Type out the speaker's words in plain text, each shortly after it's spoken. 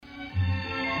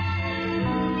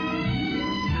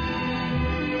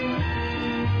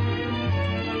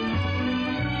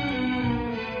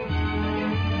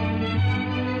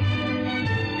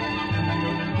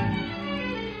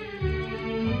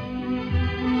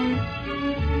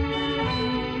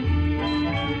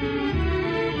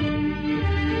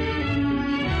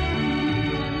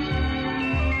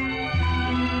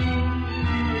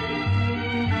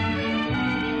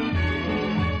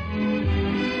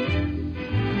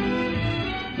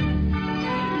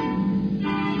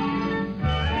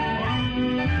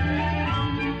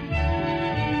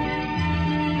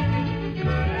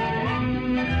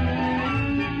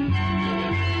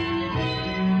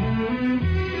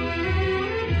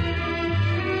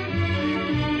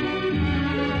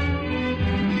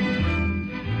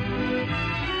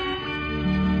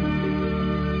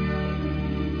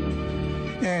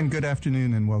And good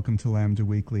afternoon and welcome to Lambda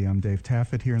Weekly. I'm Dave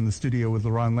Taffet here in the studio with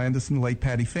LaRon Landis and the late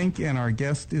Patty Fink, and our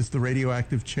guest is the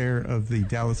radioactive chair of the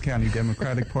Dallas County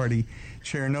Democratic Party,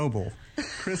 Chair Noble.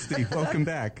 Christy, welcome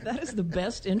back. That is the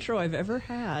best intro I've ever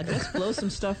had. Let's blow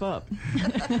some stuff up.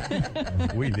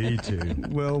 We need to.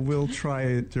 Well, we'll try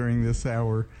it during this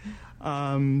hour.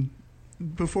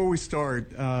 Before we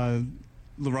start,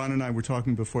 LaRon and I were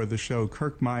talking before the show.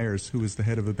 Kirk Myers, who was the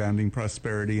head of Abounding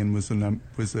Prosperity and was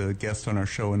a guest on our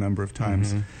show a number of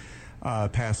times,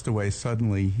 passed away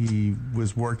suddenly. He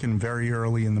was working very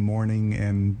early in the morning,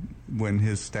 and when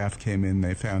his staff came in,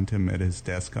 they found him at his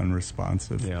desk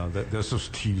unresponsive. Yeah, this was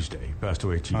Tuesday. Passed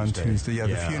away Tuesday. On Tuesday, yeah.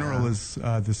 The funeral is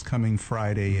this coming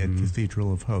Friday at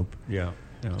Cathedral of Hope. Yeah.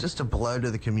 Just a blow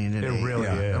to the community. It really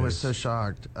is. I was so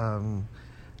shocked.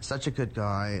 Such a good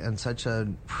guy and such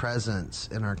a presence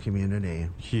in our community.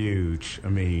 Huge. I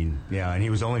mean, yeah, and he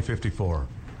was only 54.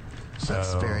 So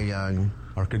that's very young.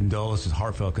 Our condolences,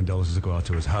 heartfelt condolences, go out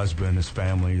to his husband, his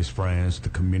family, his friends, the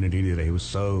community that he was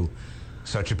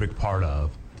such a big part of.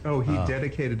 Oh, he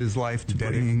dedicated his life to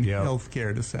bringing health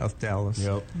care to South Dallas.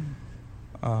 Yep.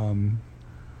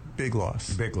 Big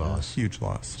loss. Big loss. Huge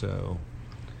loss.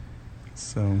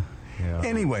 So yeah.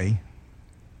 Anyway,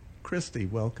 Christy,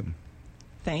 welcome.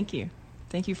 Thank you.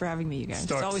 Thank you for having me, you guys.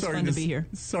 It's always fun to be here.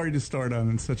 Sorry to start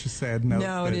on such a sad note.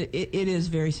 No, it is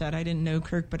very sad. I didn't know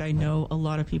Kirk, but I know a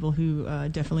lot of people who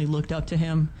definitely looked up to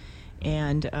him.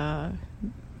 And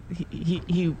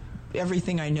he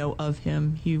everything I know of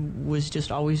him, he was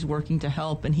just always working to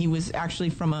help. And he was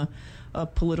actually, from a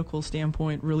political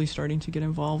standpoint, really starting to get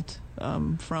involved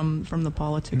from the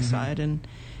politics side. And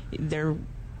there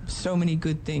so many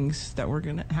good things that were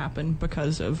going to happen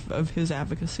because of his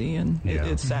advocacy, and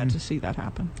it's sad to see that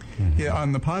happen. Yeah,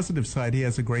 on the positive side, he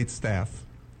has a great staff.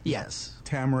 Yes.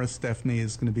 Tamara Stepney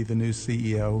is going to be the new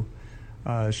CEO.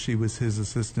 She was his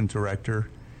assistant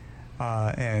director,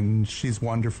 and she's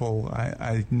wonderful.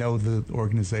 I know the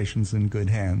organization's in good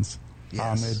hands.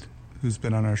 Yes. Ahmed, who's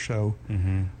been on our show,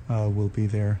 will be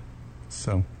there.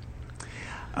 So,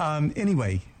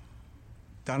 anyway,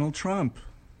 Donald Trump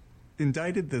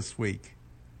indicted this week.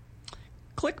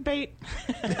 Clickbait.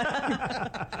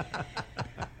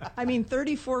 I mean,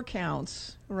 34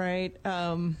 counts, right?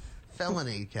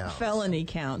 Felony counts. Felony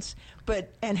counts.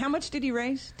 And how much did he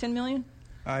raise? 10 million?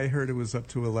 I heard it was up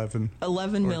to $11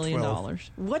 million.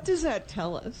 What does that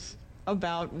tell us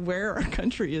about where our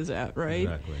country is at, right?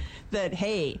 Exactly. That,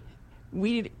 hey,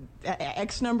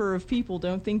 X number of people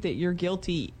don't think that you're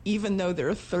guilty, even though there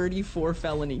are 34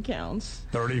 felony counts.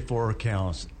 34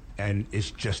 counts. And it's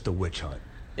just a witch hunt.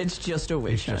 It's just a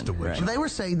witch hunt. Right. They were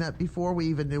saying that before we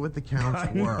even knew what the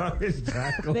counts were.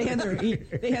 Exactly.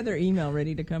 They had their email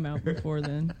ready to come out before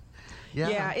then.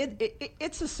 Yeah,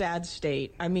 it's a sad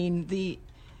state. I mean,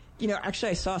 actually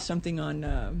I saw something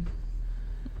on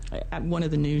at one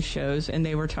of the news shows, and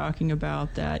they were talking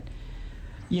about that.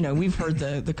 We've heard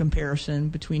the comparison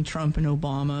between Trump and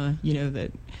Obama.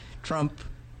 That Trump,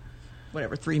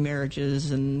 3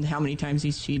 marriages and how many times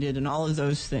he's cheated and all of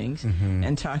those things,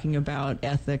 and talking about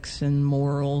ethics and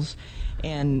morals,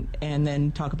 and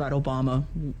then talk about Obama,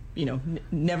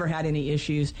 never had any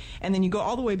issues. And then you go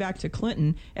all the way back to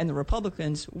Clinton, and the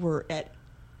Republicans were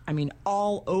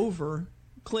all over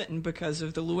Clinton because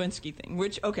of the Lewinsky thing,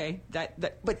 which,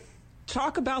 but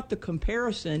talk about the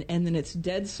comparison, and then it's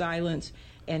dead silence.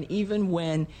 And even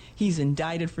when he's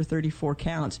indicted for 34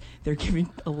 counts, they're giving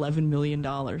 $11 million.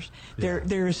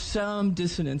 There is some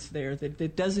dissonance there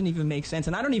that doesn't even make sense.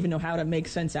 And I don't even know how to make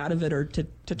sense out of it or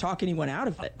to talk anyone out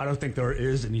of it. I don't think there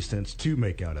is any sense to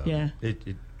make out of it.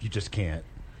 Yeah. You just can't.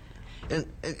 And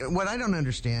what I don't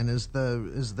understand is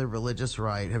the religious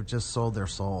right have just sold their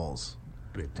souls.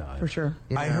 Big time. For sure.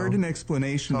 I heard an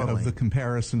explanation of the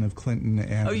comparison of Clinton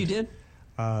and... Oh, you did?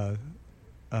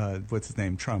 What's his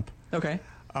name? Trump. Okay.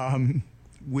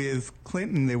 With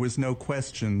Clinton, there was no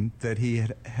question that he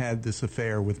had this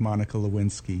affair with Monica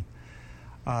Lewinsky.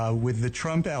 With the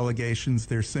Trump allegations,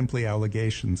 they're simply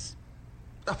allegations.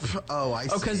 Oh, I see.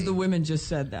 Oh, because the women just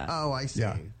said that. Oh, I see.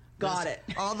 Yeah. Got it.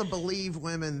 All the believe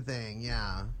women thing,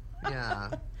 yeah.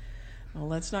 Well,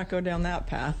 let's not go down that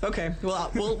path. Okay, well,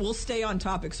 we'll stay on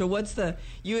topic. So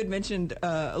you had mentioned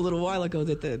a little while ago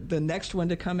that the next one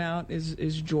to come out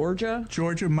is Georgia?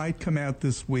 Georgia might come out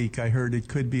this week. I heard it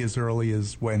could be as early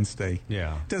as Wednesday.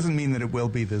 Yeah. Doesn't mean that it will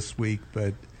be this week,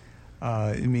 but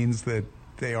it means that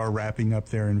they are wrapping up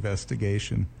their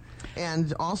investigation.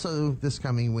 And also this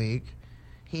coming week,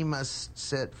 he must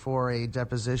sit for a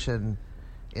deposition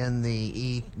in the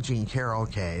E. Jean Carroll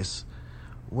case,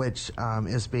 which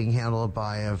is being handled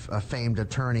by a famed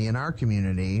attorney in our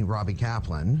community, Robbie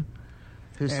Kaplan,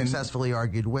 who successfully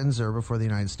argued Windsor before the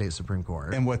United States Supreme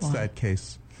Court. And what's that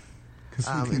case?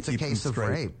 It's a case of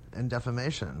rape and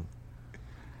defamation.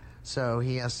 So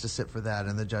he has to sit for that,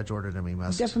 and the judge ordered him he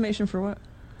must. Defamation for what?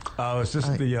 It's just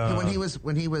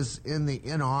when he was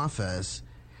in office,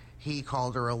 he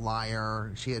called her a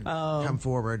liar. She had come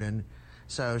forward, and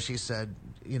so she said,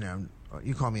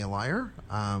 you call me a liar?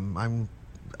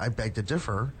 I beg to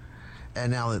differ. And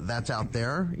now that's out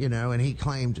there, and he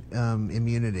claimed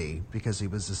immunity because he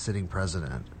was the sitting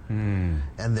president. And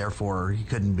therefore he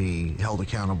couldn't be held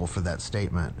accountable for that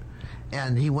statement.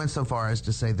 And he went so far as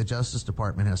to say the Justice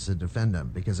Department has to defend him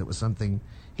because it was something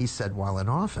he said while in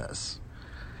office.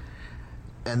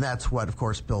 And that's what, of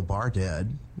course, Bill Barr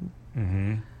did.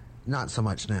 Mm-hmm. Not so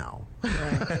much now.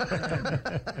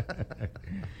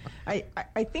 Right.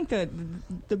 I think that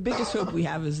the biggest hope we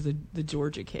have is the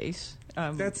Georgia case.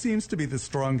 That seems to be the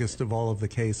strongest of all of the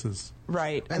cases.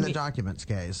 Right. And the documents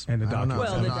case. And the documents.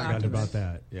 Well, the documents. About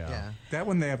that, yeah. That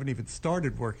one they haven't even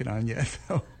started working on yet.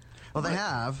 Well, they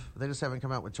have. They just haven't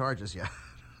come out with charges yet.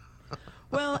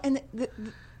 Well, and the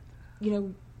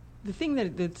thing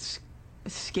that's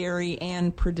scary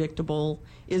and predictable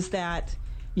is that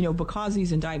because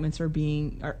these indictments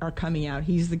are coming out,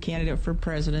 he's the candidate for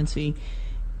presidency.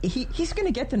 He's going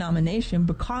to get the nomination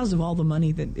because of all the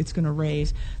money that it's going to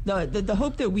raise. The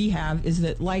hope that we have is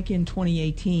that, like in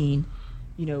 2018,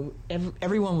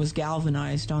 everyone was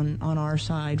galvanized on our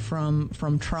side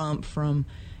from Trump, from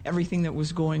everything that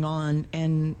was going on,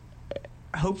 and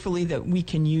hopefully that we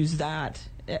can use that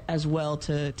as well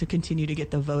to continue to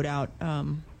get the vote out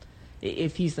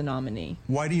if he's the nominee.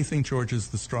 Why do you think Georgia's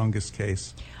the strongest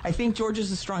case? I think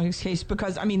Georgia's the strongest case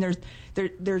because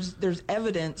there's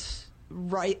evidence,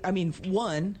 right?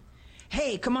 One,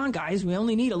 hey, come on, guys, we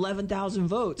only need 11,000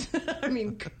 votes. I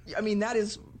mean that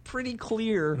is pretty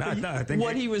clear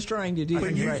what he was trying to do.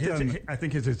 I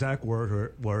think his exact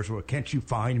words were, "Can't you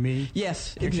find me?"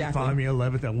 Yes, Can't exactly. you find me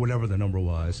 11th, whatever the number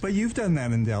was. But you've done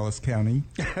that in Dallas County.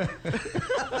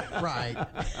 Right.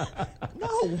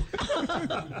 No.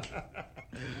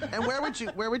 And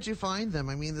where would you find them?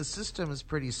 I mean, the system is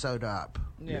pretty sewed up.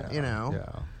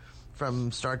 Yeah.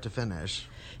 From start to finish.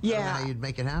 Yeah. I don't know how you'd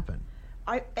make it happen.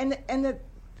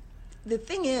 The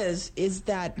thing is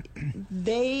that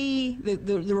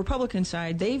the Republican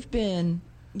side, they've been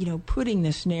putting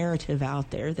this narrative out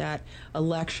there that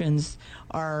elections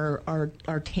are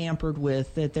tampered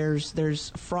with, that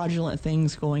there's fraudulent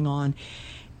things going on,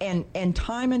 and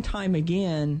time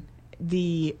again,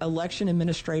 the election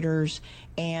administrators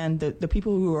and the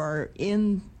people who are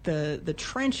in the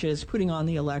trenches putting on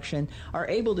the election are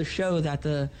able to show that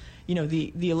the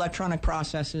electronic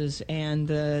processes and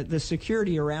the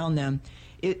security around them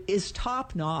is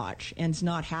top notch and it's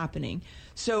not happening.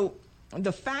 So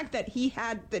the fact that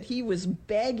he was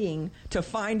begging to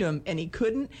find them and he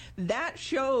couldn't, that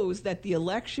shows that the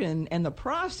election and the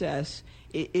process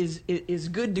is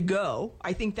good to go.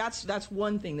 I think that's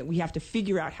one thing that we have to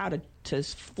figure out how to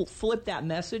flip that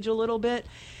message a little bit.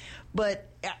 But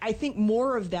I think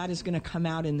more of that is going to come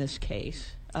out in this case.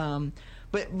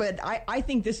 But I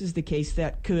think this is the case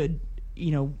that could,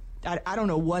 I don't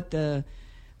know what the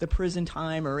prison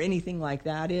time or anything like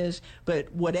that is,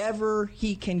 but whatever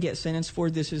he can get sentenced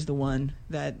for, this is the one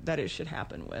that it should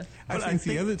happen with. I think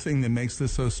the other thing that makes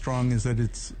this so strong is that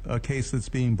it's a case that's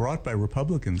being brought by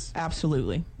Republicans.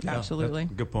 Absolutely. Yeah, Absolutely.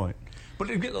 That's a good point. But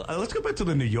let's go back to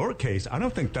the New York case. I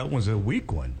don't think that one's a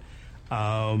weak one.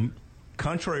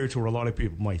 Contrary to what a lot of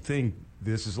people might think,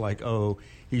 this is like,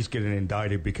 he's getting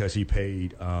indicted because he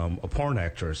paid a porn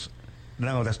actress.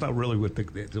 No, that's not really what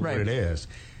what it is.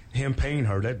 Him paying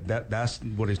her, that's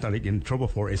what he's not getting in trouble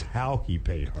for, is how he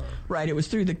paid her. Right, it was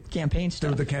through the campaign stuff.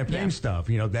 Through the campaign stuff.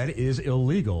 That is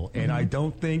illegal. Mm-hmm. And I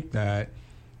don't think that,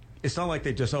 it's not like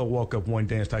they just woke up one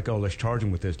day and it's like, let's charge him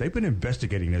with this. They've been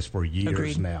investigating this for years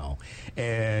Agreed. now.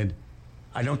 And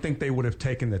I don't think they would have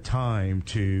taken the time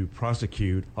to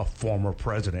prosecute a former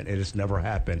president. It has never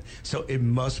happened. So it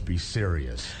must be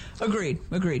serious. Agreed.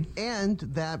 And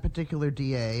that particular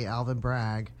DA, Alvin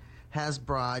Bragg, has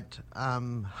brought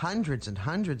hundreds and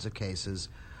hundreds of cases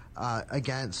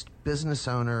against business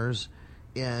owners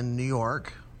in New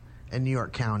York and New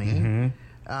York County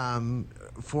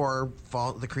for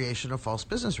the creation of false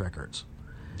business records.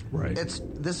 Right.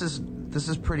 This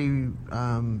is pretty,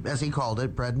 as he called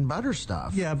it, bread and butter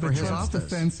stuff. Yeah, but Trump's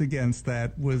defense against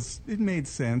that it made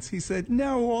sense. He said,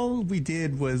 no, all we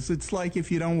did was, it's like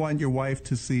if you don't want your wife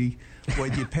to see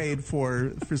what you paid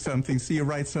for something, so you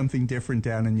write something different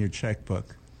down in your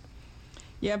checkbook.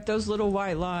 Yep, those little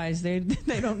white lies, they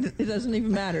don't, it doesn't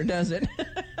even matter, does it?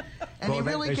 And you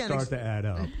really they can't start to add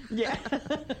up. Yeah.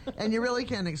 And you really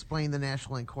can't explain the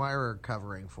National Enquirer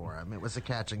covering for him. It was a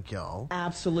catch and kill.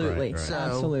 Absolutely. Right. So,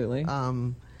 absolutely.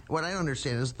 What I don't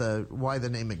understand is why the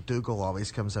name McDougal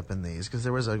always comes up in these, because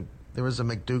there was a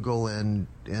McDougal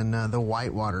in the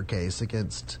Whitewater case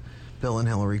against Bill and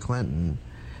Hillary Clinton,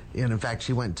 and in fact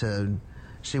she went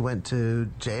to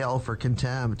jail for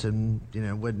contempt and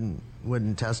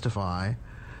wouldn't testify.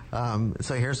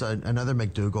 So here's another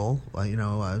McDougal,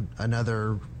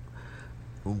 another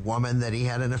woman that he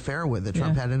had an affair with, that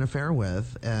Trump had an affair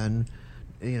with, and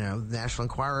National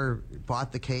Enquirer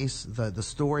bought the case, the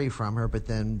story from her, but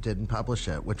then didn't publish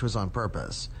it, which was on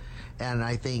purpose. And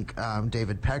I think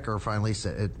David Pecker finally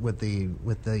said, with the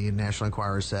National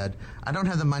Enquirer, said, "I don't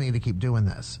have the money to keep doing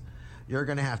this. You're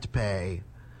going to have to pay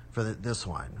for this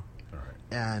one." All right.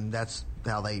 And that's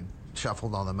how they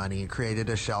shuffled all the money, created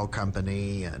a shell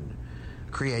company, and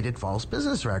created false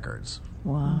business records.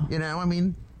 Wow.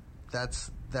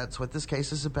 That's what this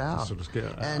case is about. So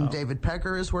and David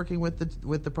Pecker is working with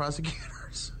the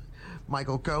prosecutors.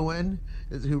 Michael Cohen,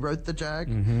 who wrote the check,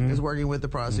 is working with the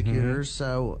prosecutors.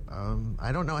 So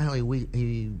I don't know how he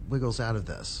wiggles out of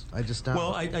this. I just don't.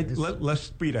 Well, let's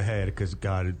speed ahead, because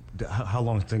God, how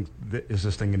long is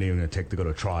this thing even going to take to go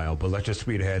to trial? But let's just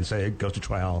speed ahead and say it goes to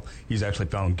trial. He's actually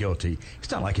found guilty.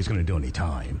 It's not like he's going to do any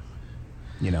time.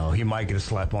 He might get a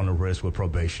slap on the wrist with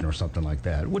probation or something like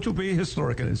that, which will be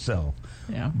historic in itself.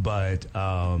 Yeah. But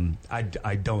I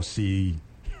don't see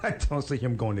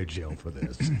him going to jail for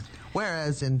this.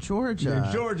 Whereas in Georgia,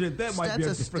 that might be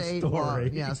a different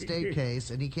story. State case,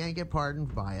 and he can't get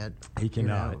pardoned by it. He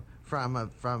cannot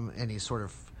from any sort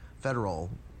of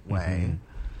federal way.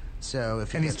 So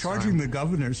if he's charging the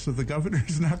governor, so the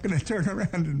governor's not going to turn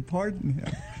around and pardon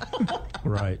him.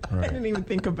 Right. I didn't even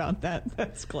think about that.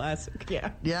 That's classic.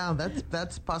 Yeah,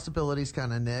 that's possibilities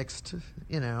kind of nixed.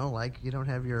 Like you don't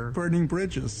have your burning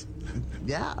bridges.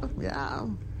 Yeah.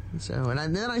 So,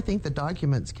 and then I think the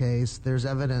documents case, there's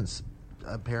evidence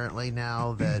apparently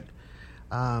now that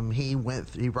he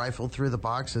rifled through the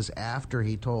boxes after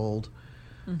he told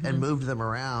and moved them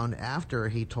around after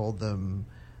he told them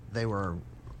they were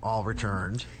all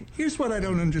returned. Here's what I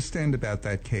don't understand about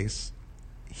that case.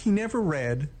 He never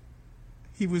read.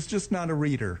 He was just not a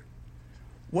reader.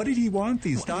 What did he want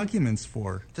these documents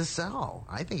for? To sell.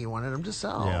 I think he wanted them to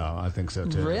sell. Yeah, I think so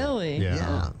too. Really?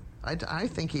 Yeah. I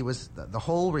think he was, the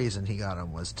whole reason he got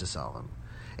them was to sell them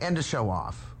and to show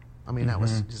off. I mean, that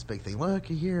was his big thing. Look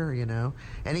here,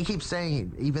 And he keeps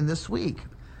saying, even this week,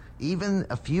 even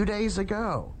a few days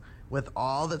ago, with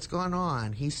all that's going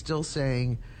on, he's still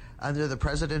saying, under the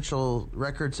Presidential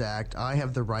Records Act, I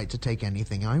have the right to take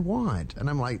anything I want.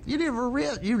 And I'm like, you never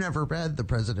read the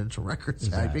Presidential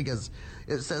Records Act, because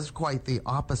it says quite the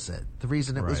opposite. The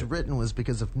reason it was written was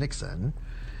because of Nixon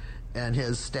and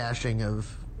his stashing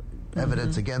of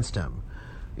evidence against him.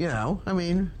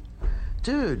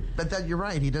 Dude, but you're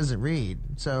right, he doesn't read.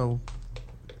 So,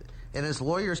 and his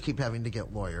lawyers keep having to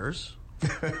get lawyers.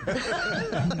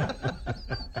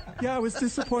 Yeah, I was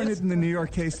disappointed in the New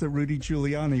York case that Rudy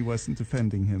Giuliani wasn't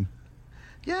defending him.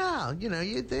 Yeah,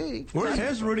 you'd think. Where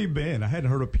has Rudy been? I hadn't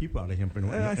heard a peep out of him for a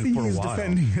while. I think he's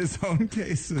defending his own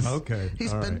cases. Okay.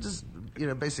 He's been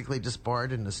basically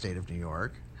disbarred in the state of New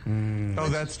York. Oh,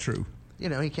 that's true.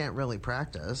 He can't really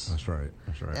practice. That's right.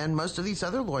 And most of these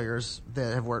other lawyers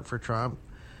that have worked for Trump,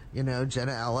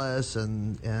 Jenna Ellis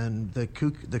and the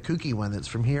kooky one that's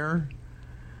from here,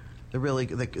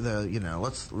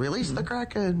 let's release the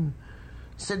Kraken,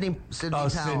 Sidney Powell.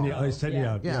 Sidney,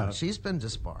 yeah, she's been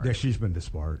disbarred. Yeah, she's been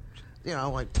disbarred.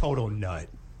 Like total nut.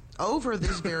 Over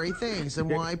these very things, and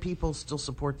why people still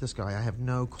support this guy, I have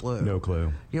no clue. No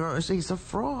clue. He's a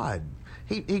fraud.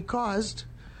 He caused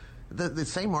the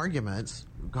same arguments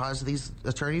caused these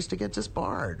attorneys to get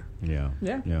disbarred. Yeah.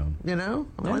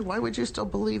 Why would you still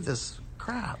believe this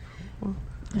crap?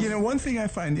 One thing I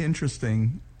find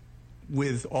interesting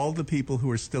with all the people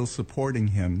who are still supporting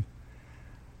him,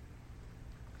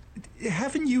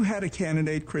 haven't you had a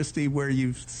candidate, Christy, where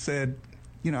you've said,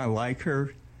 I like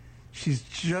her, she's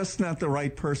just not the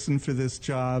right person for this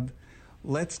job,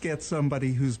 let's get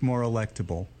somebody who's more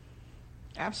electable?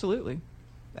 Absolutely.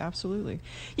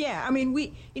 Yeah, I mean,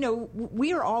 we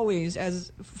are always,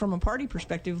 as from a party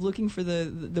perspective, looking for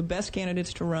the best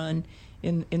candidates to run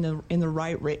in the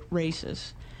right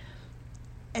races.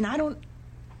 And I don't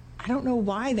know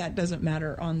why that doesn't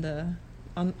matter on the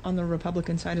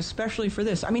Republican side, especially for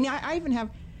this. I mean, I even have,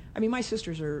 my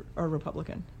sisters are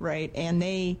Republican, right? And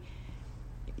they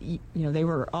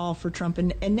were all for Trump,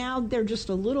 and now they're just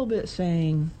a little bit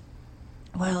saying,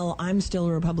 well, I'm still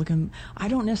a Republican. I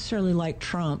don't necessarily like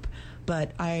Trump,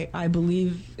 but I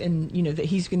believe in, that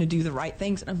he's going to do the right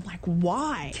things. And I'm like,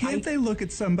 why? Can't they look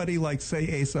at somebody like,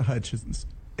 say, Asa Hutchinson?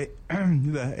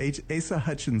 Asa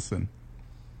Hutchinson.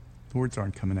 The words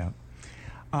aren't coming out.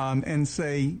 And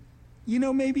say,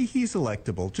 maybe he's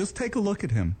electable. Just take a look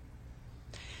at him.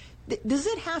 Does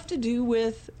it have to do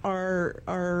with our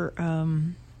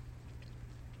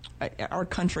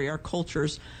country, our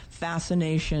culture's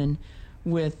fascination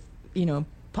with,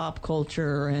 pop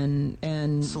culture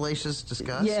and salacious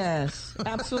disgust? Yes,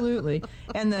 absolutely.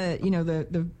 And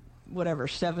the whatever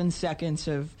 7 seconds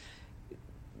of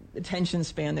attention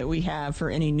span that we have for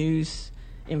any news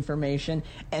information,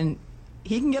 and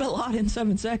he can get a lot in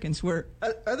 7 seconds, where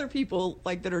other people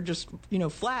that are just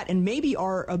flat and maybe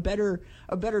are a better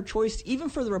choice even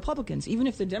for the Republicans, even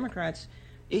if the Democrats,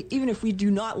 even if we do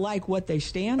not like what they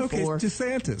stand for. Okay,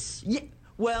 DeSantis. Yeah.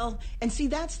 Well, and see,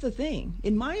 that's the thing.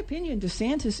 In my opinion,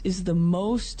 DeSantis is the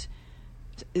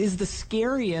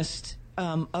scariest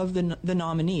of the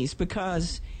nominees,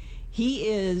 because he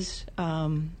is.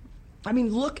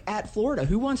 Look at Florida.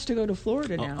 Who wants to go to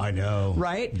Florida now? I know,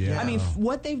 right? Yeah.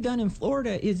 What they've done in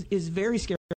Florida is very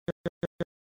scary.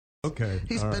 Okay,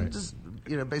 he's been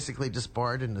basically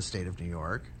disbarred in the state of New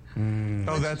York.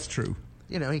 Oh, that's true.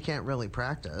 He can't really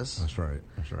practice. That's right.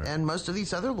 And most of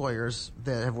these other lawyers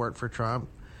that have worked for Trump,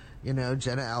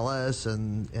 Jenna Ellis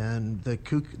and the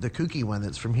kooky one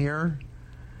that's from here,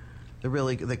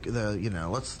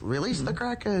 let's release the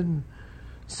Kraken,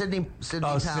 Sidney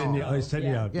Powell.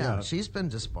 Sydney, yeah, she's been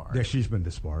disbarred. Yeah, she's been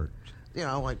disbarred.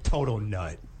 Total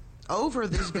nut. Over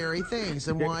these very things,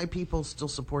 and why people still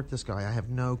support this guy, I have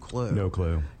no clue. No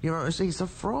clue. He's a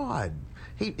fraud.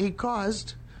 He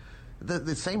caused.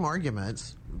 The same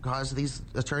arguments caused these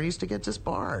attorneys to get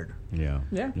disbarred. Yeah.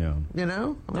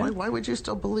 Why would you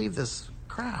still believe this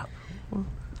crap?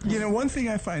 One thing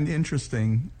I find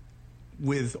interesting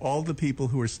with all the people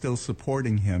who are still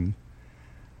supporting him,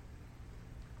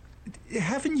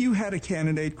 haven't you had a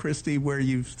candidate, Christy, where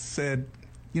you've said,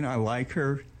 I like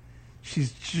her,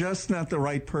 she's just not the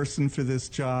right person for this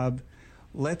job,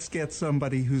 let's get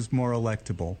somebody who's more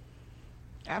electable?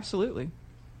 Absolutely.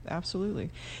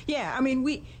 Yeah,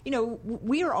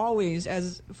 we are always,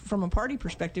 as from a party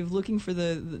perspective, looking for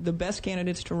the best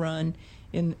candidates to run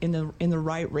in the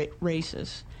right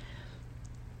races.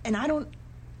 And I don't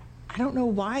know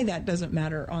why that doesn't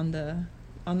matter on the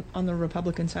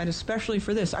Republican side, especially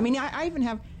for this. I even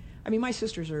have, my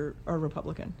sisters are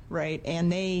Republican, right?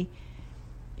 And they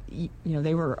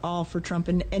were all for Trump,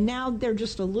 and now they're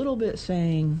just a little bit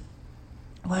saying,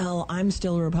 well, I'm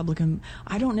still a Republican.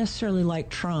 I don't necessarily like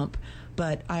Trump,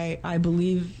 but I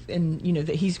believe in,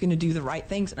 that he's going to do the right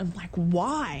things. And I'm like,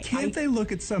 why? Can't they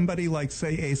look at somebody like,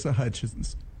 say, Asa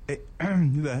Hutchinson?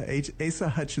 Asa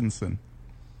Hutchinson.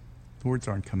 The words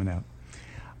aren't coming out.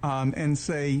 And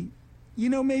say,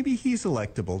 maybe he's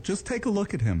electable. Just take a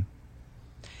look at him.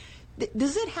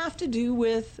 Does it have to do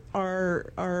with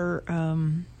our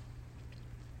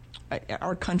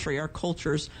country, our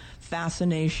culture's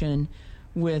fascination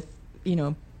with,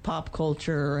 pop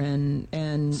culture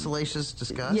and salacious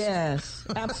disgust? Yes,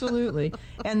 absolutely.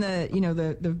 And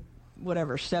the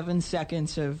whatever 7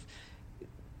 seconds of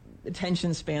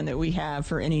attention span that we have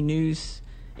for any news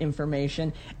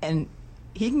information, and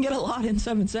he can get a lot in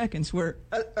 7 seconds, where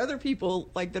other people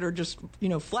that are just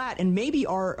flat and maybe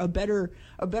are a better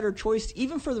choice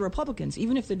even for the Republicans,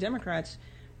 even if the Democrats,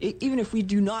 even if we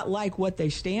do not like what they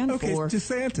stand for. Okay,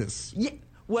 DeSantis. Yeah.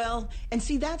 Well, and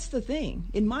see, that's the thing.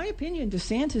 In my opinion,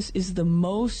 DeSantis is the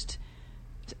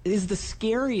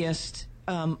scariest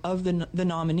of the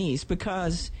nominees,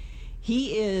 because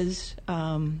he is.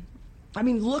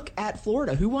 Look at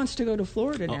Florida. Who wants to go to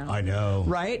Florida now? I know,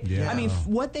 right? Yeah.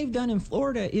 What they've done in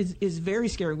Florida is very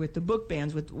scary, with the book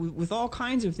bans, with all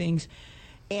kinds of things,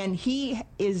 and he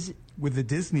is. With the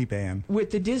Disney ban.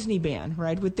 With the Disney ban,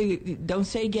 right? With the don't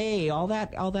say gay, all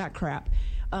that crap.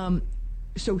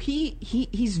 So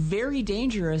he's very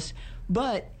dangerous,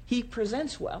 but he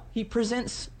presents well. He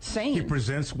presents sane. He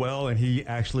presents well, and he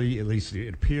actually, at least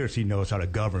it appears, he knows how to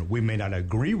govern. We may not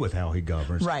agree with how he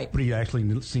governs, right? But he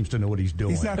actually seems to know what he's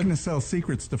doing. He's not going to sell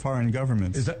secrets to foreign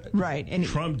governments, right? And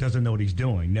Trump doesn't know what he's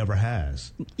doing. Never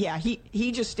has. Yeah,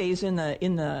 he just stays in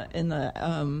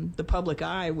the public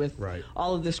eye with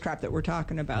all of this crap that we're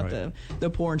talking about, the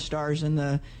porn stars and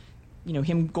the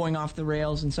him going off the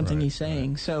rails and something he's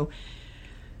saying.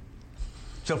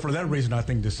 So for that reason, I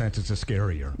think DeSantis is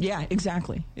scarier. Yeah,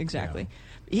 exactly. Yeah.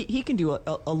 He can do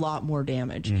a lot more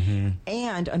damage. Mm-hmm.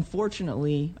 And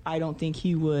unfortunately, I don't think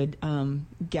he would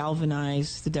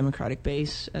galvanize the Democratic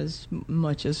base as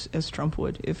much as Trump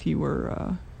would if he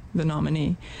were the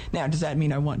nominee. Now, does that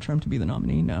mean I want Trump to be the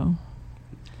nominee? No.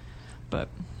 But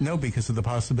no, because of the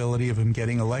possibility of him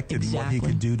getting elected and what he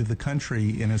could do to the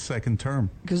country in his second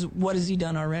term. Because what has he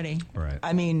done already? Right.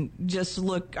 I mean, just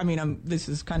look. I mean, this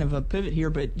is kind of a pivot here,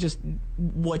 but just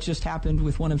what just happened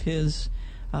with one of his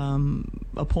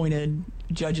appointed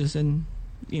judges in,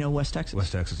 West Texas.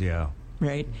 West Texas, yeah.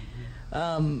 Right.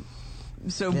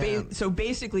 So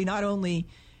basically, not only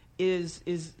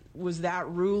was that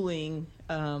ruling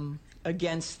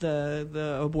against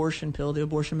the abortion pill, the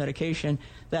abortion medication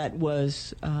that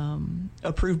was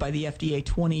approved by the FDA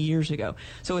 20 years ago.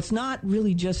 So it's not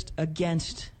really just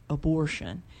against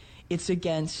abortion. It's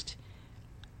against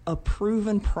a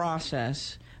proven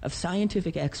process of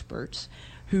scientific experts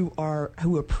who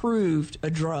approved a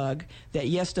drug that,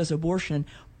 yes, does abortion,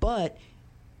 but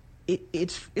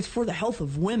it's for the health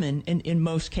of women in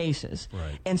most cases.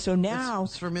 Right. And so now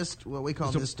it's for what we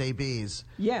call misdebies.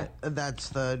 Yeah. That's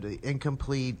the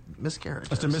incomplete miscarriage.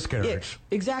 That's a miscarriage.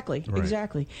 Exactly. Right.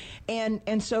 Exactly.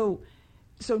 And so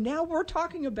now we're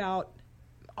talking about,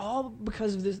 all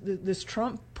because of this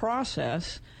Trump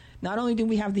process. Not only did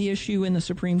we have the issue in the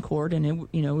Supreme Court, and it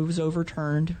was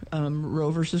overturned, Roe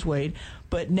versus Wade,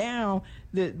 but now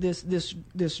this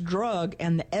drug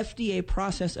and the FDA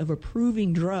process of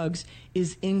approving drugs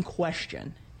is in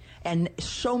question, and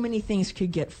so many things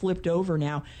could get flipped over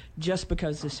now just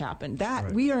because this happened.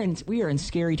 Right. we are in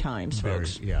scary times,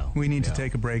 folks. Yeah. We need to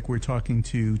take a break. We're talking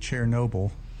to Chair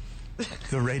Noble,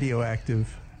 the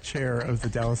radioactive chair of the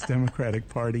Dallas Democratic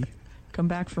Party. Come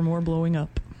back for more blowing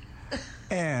up.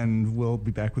 And we'll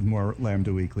be back with more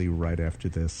Lambda Weekly right after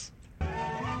this.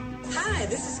 Hi,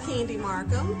 this is Candy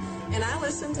Markham, and I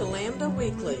listen to Lambda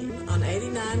Weekly on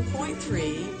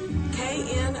 89.3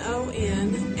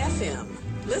 KNON FM.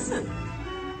 Listen.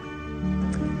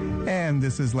 And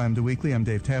this is Lambda Weekly. I'm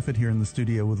Dave Taffet here in the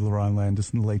studio with LaRon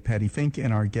Landis and the late Patty Fink,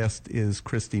 and our guest is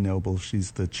Christy Noble.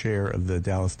 She's the chair of the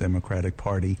Dallas Democratic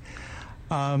Party.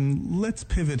 Let's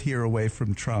pivot here away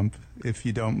from Trump, if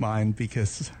you don't mind,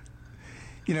 because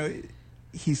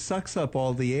he sucks up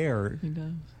all the air. He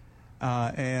does.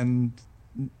 And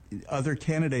other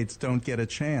candidates don't get a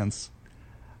chance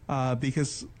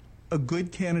because a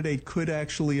good candidate could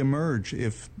actually emerge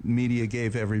if media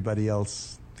gave everybody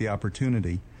else the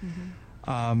opportunity.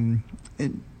 Mm-hmm.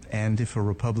 And if a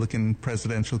Republican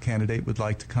presidential candidate would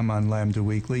like to come on Lambda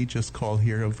Weekly, just call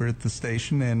here over at the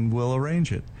station and we'll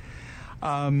arrange it.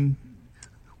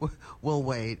 We'll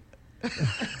wait.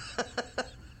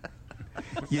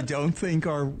 You don't think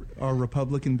our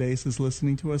Republican base is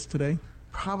listening to us today?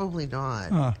 Probably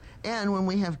not. And when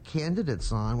we have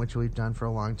candidates on, which we've done for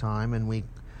a long time, and we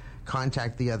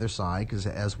contact the other side, because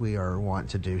as we are wont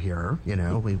to do here,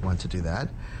 we want to do that,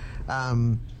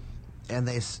 and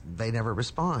they never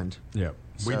respond. Yeah.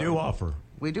 We do offer.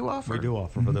 We do offer. We do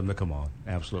offer for them to come on.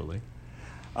 Absolutely.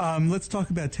 Let's talk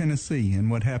about Tennessee and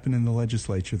what happened in the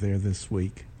legislature there this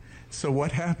week. So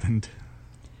what happened?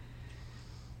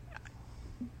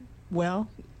 Well,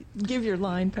 give your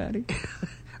line, Patty.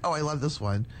 Oh, I love this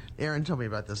one. Aaron told me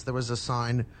about this. There was a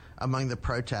sign among the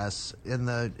protests in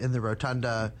the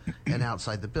rotunda and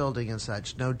outside the building and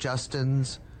such. No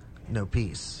Justins, no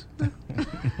peace.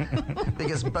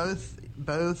 Because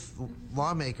both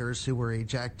lawmakers who were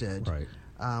ejected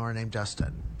are named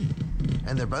Justin,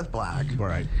 and they're both black.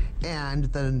 Right. And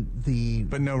then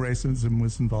but no racism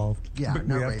was involved. Yeah, but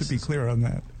no we have to be clear on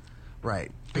that. Right.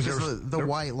 Because the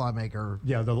white lawmaker.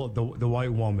 Yeah, the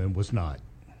white woman was not.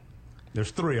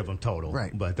 There's 3 of them total.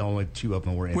 Right. But the only 2 of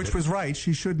them were in Which was right.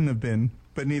 She shouldn't have been,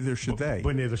 but neither should they.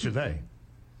 But neither should they.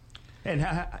 And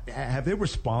have they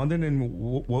responded, and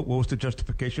what was the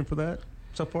justification for that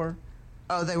so far?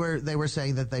 Oh, they were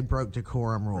saying that they broke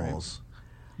decorum rules.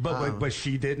 Right. But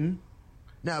she didn't?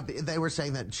 No, they were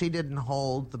saying that she didn't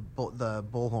hold the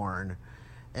bullhorn,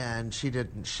 and she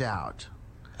didn't shout.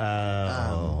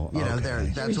 Oh,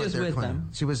 okay. That's what they're claiming. Them.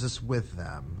 She was just with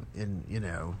them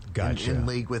Gotcha. in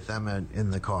league with them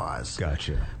in the cause.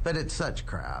 Gotcha. But it's such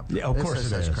crap. Yeah, of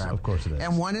course it is. Of course it is.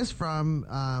 And one is from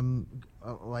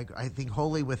I think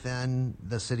wholly within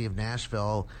the city of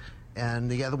Nashville, and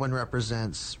the other one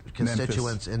represents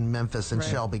constituents in Memphis and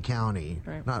Shelby County.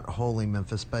 Right. Not wholly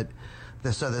Memphis, but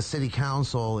the city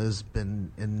council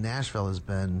in Nashville has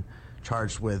been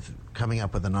charged with coming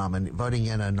up with voting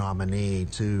in a nominee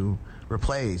to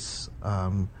replace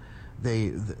one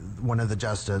of the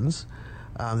Justins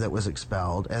that was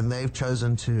expelled, and they've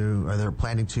chosen they're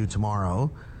planning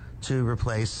tomorrow to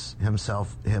replace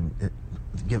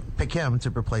pick him to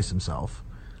replace himself.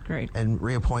 Great. And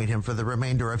reappoint him for the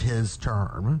remainder of his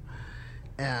term.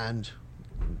 And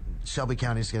Shelby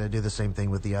County is going to do the same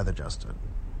thing with the other Justin.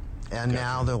 And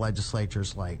now the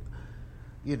legislature's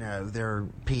they're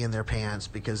peeing their pants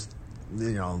because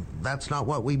that's not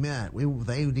what we meant.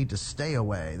 They need to stay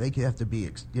away. They have to be,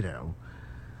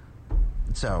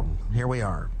 So here we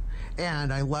are.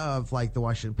 And I love, like, the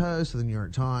Washington Post and the New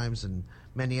York Times and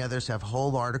many others have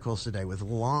whole articles today with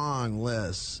long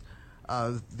lists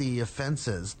of the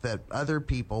offenses that other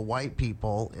people, white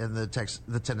people in the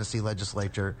Tennessee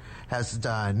legislature has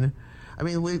done. I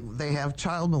mean, they have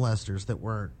child molesters that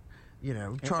weren't,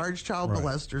 charged child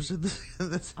molesters in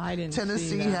this I didn't Tennessee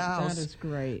see that. House. That is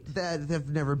great. That have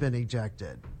never been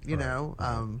ejected.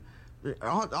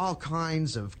 All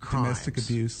kinds of crimes,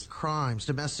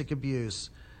 domestic abuse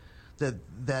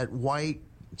that white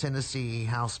Tennessee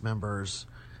House members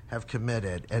have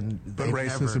committed, but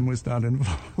racism was not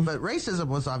involved. But racism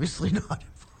was obviously not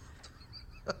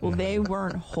involved. Well, they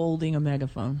weren't holding a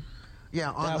megaphone.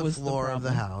 Yeah, on the floor of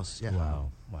the House. Yeah.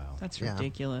 Wow. That's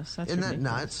ridiculous. That's Isn't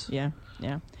ridiculous. that nuts?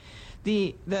 Yeah.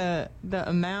 The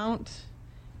amount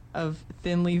of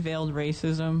thinly veiled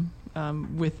racism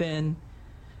within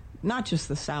not just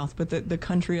the South, but the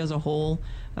country as a whole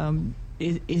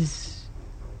is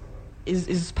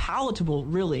palatable,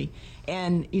 really.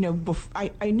 And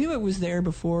I knew it was there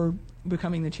before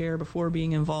becoming the chair, before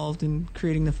being involved in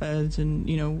creating the feds, and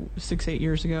 6-8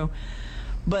 years ago.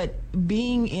 But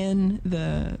being in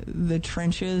the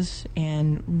trenches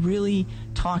and really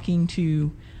talking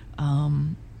to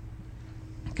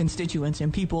constituents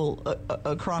and people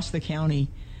across the county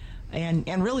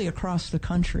and really across the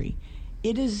country,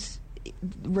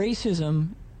 racism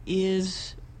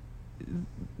is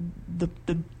the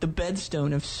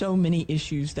bedstone of so many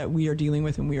issues that we are dealing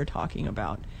with and we are talking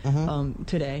about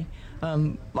today.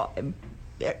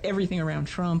 Everything around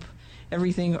Trump,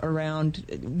 everything around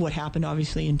what happened,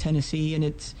 obviously, in Tennessee, and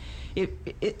it's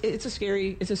a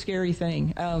scary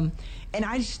thing. And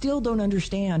I still don't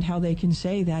understand how they can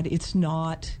say that it's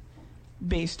not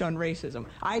based on racism.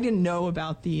 I didn't know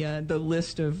about the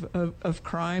list of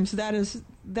crimes. That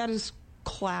is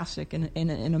classic and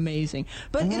amazing,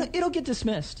 but it'll get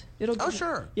dismissed.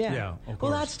 Sure. Yeah. Of course.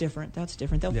 Well, that's different.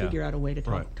 They'll figure out a way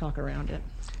to talk around it.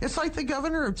 It's like the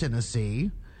governor of Tennessee,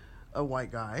 a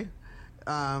white guy,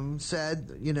 said,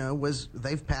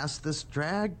 they've passed this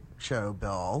drag show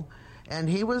bill, and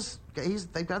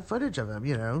they've got footage of him,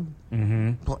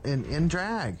 in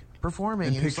drag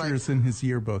performing, and pictures in his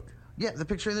yearbook. Yeah, the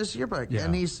picture in this yearbook, yeah.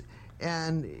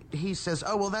 and he says,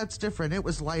 "Oh, well, that's different. It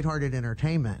was lighthearted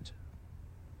entertainment,"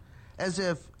 as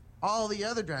if all the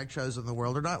other drag shows in the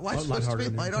world are not supposed to be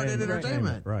lighthearted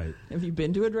entertainment. Right. Have you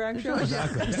been to a drag show?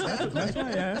 Exactly. That's why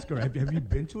I asked her. Have you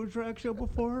been to a drag show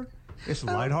before? It's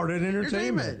lighthearted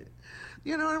entertainment.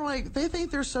 I'm like, they think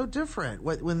they're so different.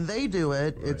 When they do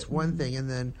it, it's one thing, and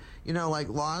then like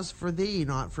laws for thee,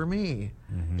 not for me.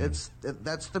 That's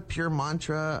the pure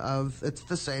mantra of. It's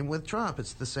the same with Trump.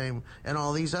 It's the same and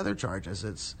all these other charges.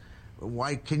 It's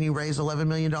why can you raise $11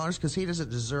 million? Because he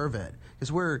doesn't deserve it.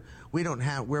 Because we're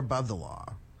above the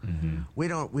law.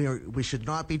 We should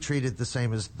not be treated the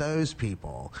same as those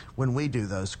people when we do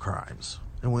those crimes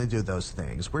and when we do those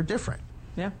things. We're different.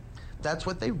 Yeah. That's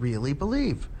what they really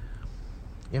believe,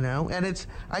 and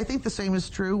I think the same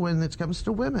is true when it comes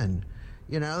to women.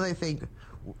 They think,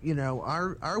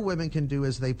 our women can do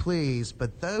as they please,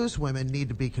 but those women need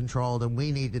to be controlled, and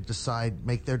we need to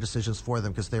make their decisions for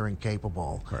them because they're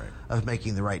incapable of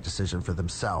making the right decision for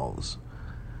themselves.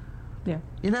 Yeah.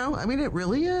 It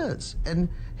really is. And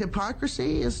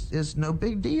hypocrisy is no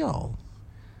big deal.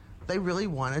 They really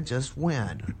want to just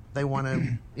win. They want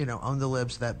to, own the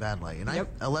libs that badly. And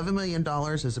 $11 million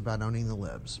is about owning the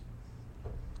libs,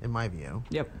 in my view.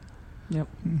 Yep.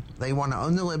 They want to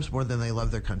own the libs more than they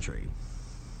love their country.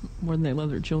 More than they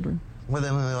love their children. More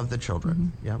than they love the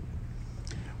children. Yep.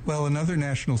 Well, another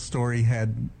national story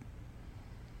had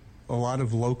a lot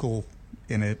of local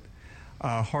in it.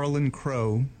 Harlan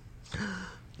Crow.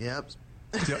 Yep.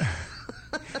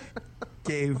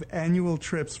 Gave annual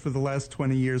trips for the last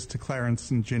 20 years to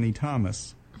Clarence and Ginny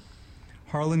Thomas.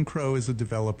 Harlan Crow is a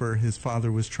developer. His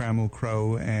father was Trammell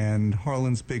Crow, and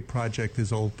Harlan's big project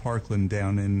is Old Parkland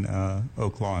down in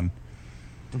Oak Lawn.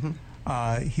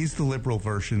 He's the liberal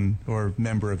version or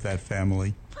member of that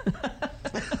family.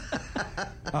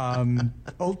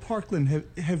 Old Parkland,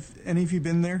 have any of you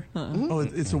been there? Oh,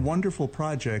 it's a wonderful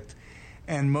project,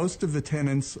 and most of the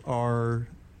tenants are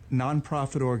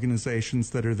nonprofit organizations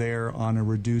that are there on a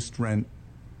reduced rent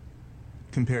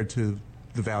compared to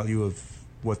the value of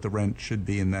what the rent should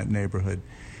be in that neighborhood.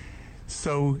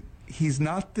 So he's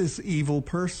not this evil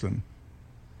person.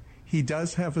 He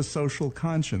does have a social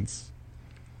conscience.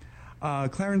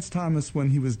 Clarence Thomas, when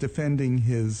he was defending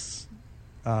his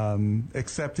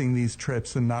accepting these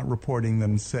trips and not reporting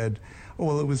them, said, oh,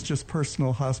 well, it was just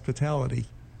personal hospitality.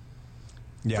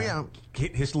 Yeah.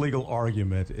 His legal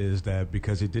argument is that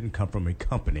because it didn't come from a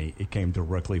company, it came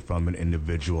directly from an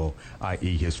individual,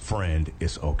 i.e. his friend,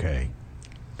 it's okay.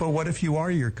 But what if you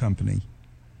are your company?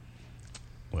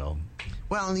 Well,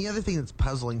 and the other thing that's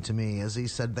puzzling to me is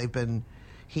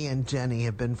he and Jenny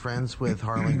have been friends with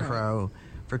Harlan Crow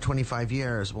for 25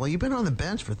 years. Well, you've been on the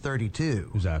bench for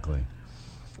 32. Exactly.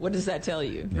 What does that tell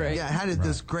you, right? Yeah, how did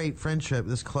this great friendship,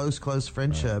 this close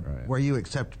friendship, where you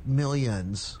accept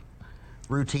millions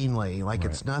routinely like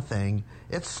it's nothing,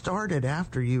 it started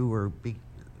after you were,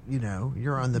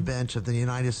 you're on the bench of the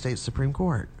United States Supreme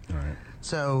Court. Right.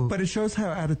 So, but it shows how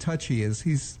out of touch he is.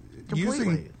 He's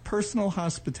using personal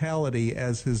hospitality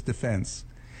as his defense.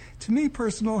 To me,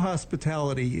 personal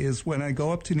hospitality is when I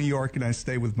go up to New York and I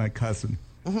stay with my cousin.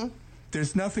 Mm-hmm.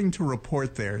 There's nothing to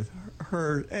report there.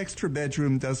 Her extra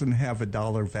bedroom doesn't have a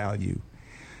dollar value.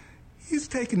 He's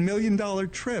taken $1 million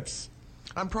trips.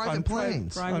 On private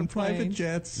planes. On private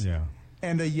jets. Yeah.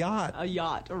 And a yacht. A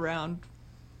yacht around,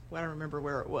 I don't remember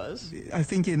where it was. I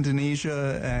think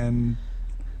Indonesia and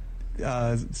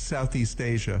Southeast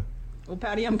Asia. Well,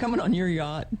 Patty, I'm coming on your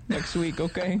yacht next week,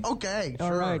 okay? Okay, all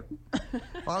sure. right.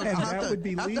 Well, I'll have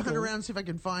to hunt around and see if I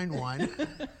can find one.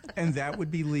 And that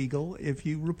would be legal if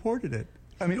you reported it.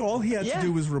 I mean, all he had to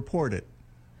do was report it.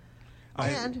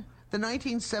 And the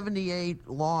 1978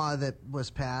 law that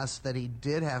was passed that he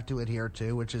did have to adhere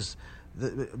to, which is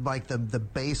the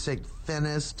basic,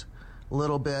 thinnest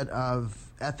little bit of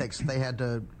ethics they had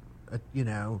to,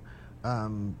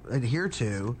 adhere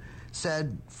to,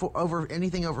 said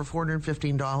anything over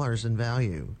 $415 in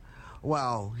value.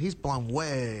 Well, he's blown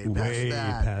way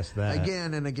past that.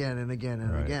 Again and again and again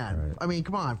and again. Right. I mean,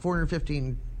 come on,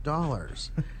 $415.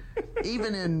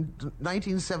 Even in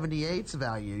 1978's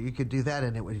value, you could do that,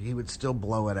 and he would still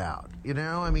blow it out.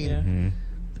 I mean,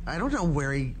 I don't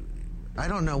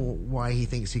know why he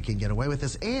thinks he can get away with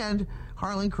this. And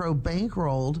Harlan Crow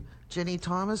bankrolled Jenny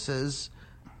Thomas's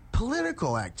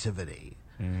political activity.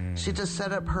 She just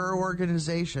set up her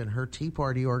organization, her Tea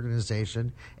Party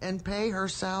organization, and pay her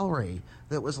salary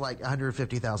that was like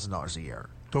 $150,000 a year.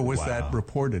 But was that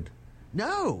reported?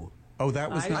 No. Oh, that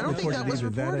was not I don't think that was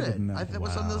reported. That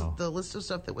was on the list of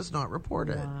stuff that was not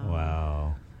reported.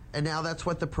 Wow. And now that's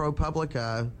what the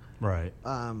ProPublica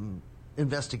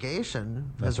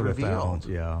investigation has revealed.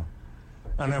 Yeah.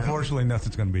 And unfortunately,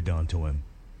 nothing's going to be done to him.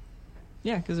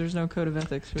 Yeah, because there's no code of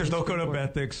ethics. There's no code of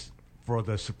ethics for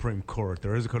the Supreme Court.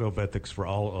 There is a code of ethics for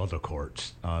all other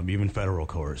courts, even federal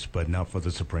courts, but not for the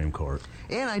Supreme Court.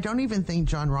 And I don't even think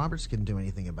John Roberts can do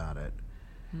anything about it.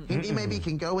 He maybe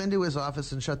can go into his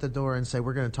office and shut the door and say,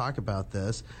 we're going to talk about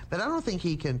this. But I don't think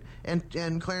he can.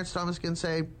 And Clarence Thomas can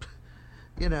say,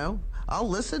 I'll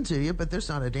listen to you, but there's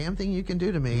not a damn thing you can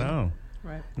do to me. No.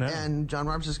 Right. No. And John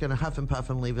Roberts is going to huff and puff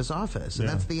and leave his office. And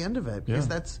that's the end of it. Because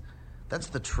that's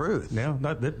the truth. Yeah,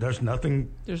 there's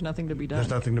nothing. There's nothing to be done. There's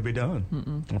nothing to be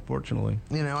done, unfortunately.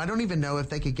 I don't even know if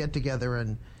they could get together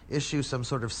and issue some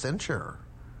sort of censure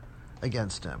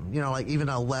against him. Like even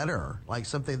a letter, like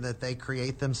something that they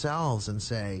create themselves and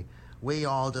say, we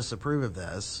all disapprove of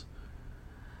this.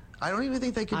 I don't even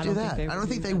think they could do that. I don't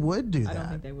think they would do that. I don't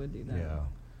think they would do that.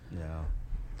 Yeah.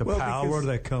 The power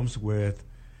that comes with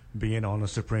being on the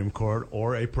Supreme Court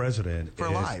or a president for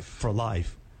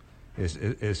life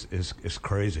is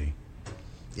crazy.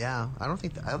 Yeah, I don't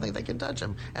think they can touch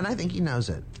him, and I think he knows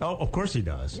it. Oh, of course he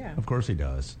does. Yeah. Of course he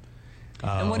does.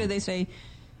 And what did they say?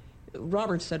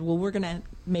 Roberts said, well, we're going to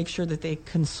make sure that they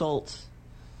consult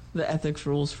the ethics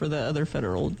rules for the other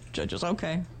federal judges.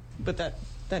 Okay, but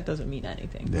that doesn't mean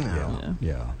anything.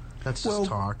 Yeah. That's just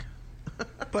talk.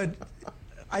 But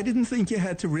I didn't think you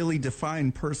had to really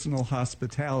define personal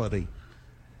hospitality.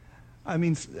 I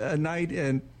mean, a night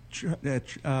at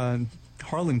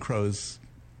Harlan Crow's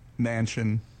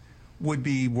mansion would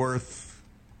be worth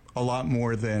a lot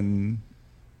more than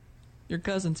your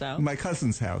cousin's house. My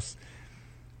cousin's house.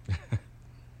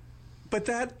 But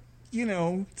that,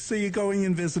 so you're going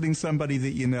and visiting somebody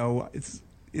that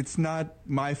it's not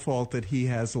my fault that he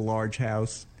has a large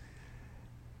house.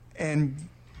 And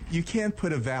you can't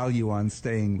put a value on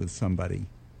staying with somebody.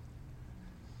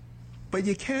 But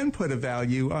you can put a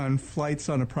value on flights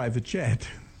on a private jet.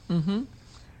 Mm-hmm.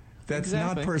 That's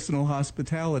not personal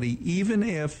hospitality. Even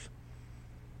if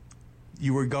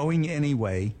you were going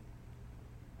anyway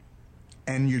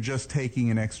and you're just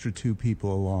taking an extra 2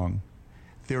 people along,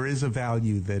 there is a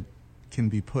value that can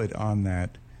be put on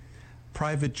that.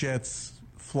 Private jets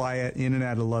fly in and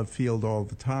out of Love Field all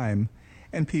the time,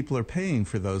 and people are paying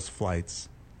for those flights.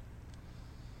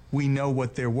 We know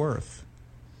what they're worth.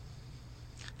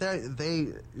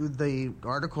 The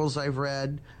articles I've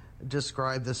read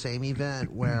described the same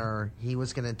event where he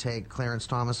was going to take, Clarence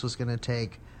Thomas was going to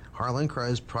take Harlan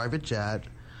Crow's private jet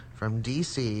from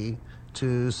D.C.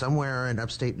 to somewhere in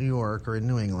upstate New York or in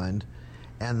New England,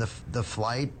 and the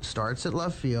flight starts at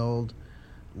Love Field,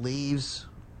 leaves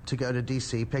to go to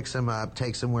D.C., picks him up,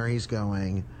 takes him where he's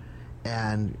going,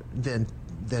 and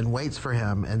then waits for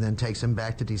him, and then takes him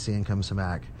back to D.C. and comes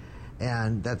back.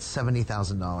 And that's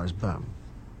 $70,000, boom,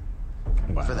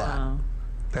 for that. Wow.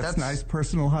 That's nice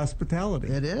personal hospitality.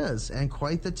 It is, and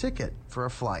quite the ticket for a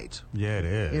flight. Yeah, it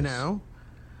is. You know?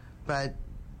 But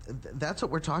that's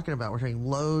what we're talking about. We're talking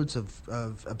loads of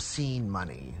obscene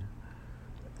money.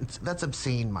 That's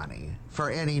obscene money for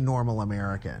any normal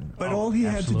American. But all he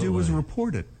had to do was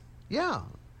report it. Yeah,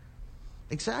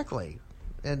 exactly.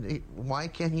 And why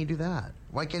can't he do that?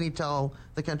 Why can't he tell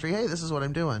the country, hey, this is what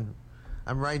I'm doing.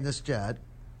 I'm riding this jet.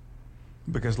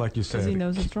 Because, like you said, because he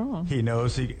knows it's wrong. He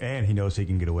knows he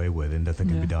can get away with it, and nothing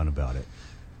can be done about it.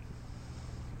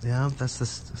 Yeah, that's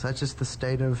just the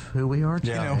state of who we are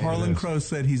today. You know, Harlan Crow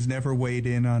said he's never weighed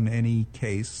in on any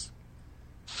case.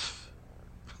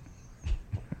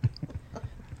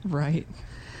 Right.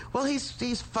 Well,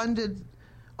 he's funded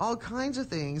all kinds of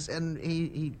things, and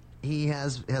he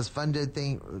has funded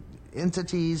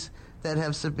entities that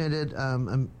have submitted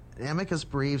amicus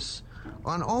briefs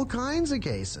on all kinds of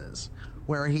cases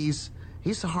where he's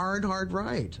hard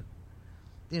right.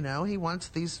 You know, he wants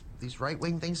these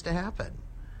right-wing things to happen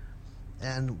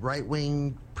and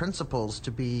right-wing principles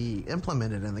to be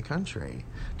implemented in the country.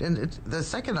 And the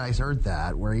second I heard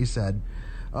that, where he said,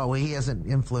 oh, well, he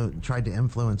hasn't tried to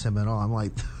influence him at all, I'm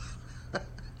like, well,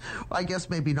 I guess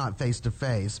maybe not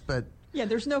face-to-face, but... Yeah,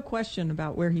 there's no question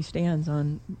about where he stands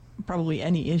on probably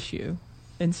any issue.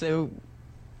 And so...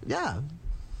 Yeah.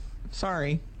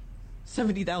 Sorry.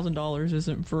 $70,000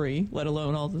 isn't free, let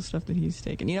alone all the stuff that he's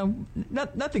taken. You know,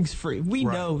 nothing's free. We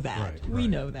know that. We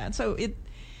know that. So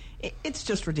it's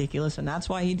just ridiculous, and that's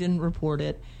why he didn't report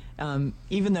it.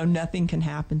 Even though nothing can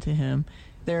happen to him,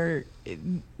 there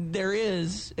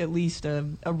is at least a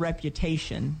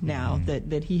reputation now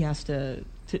that he has to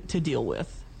deal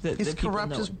with. He's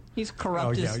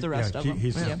corrupt as the rest of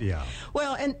them.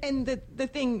 Well, and the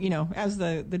thing, you know, as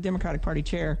the Democratic Party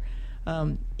chair,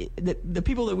 the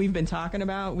people that we've been talking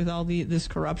about with all this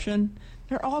corruption,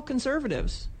 they're all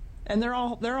conservatives, and they're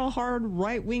all hard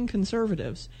right-wing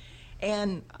conservatives.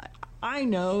 And I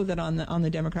know that on the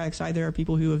Democratic side there are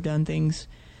people who have done things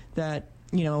that,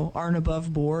 you know, aren't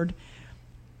above board,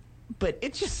 but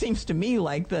it just seems to me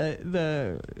like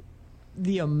the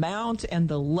amount and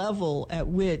the level at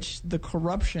which the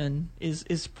corruption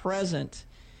is present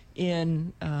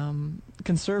in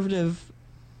conservative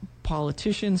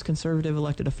politicians, conservative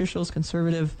elected officials,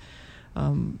 conservative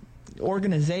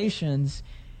organizations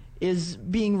is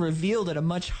being revealed at a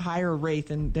much higher rate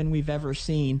than we've ever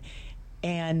seen.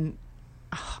 And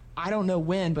I don't know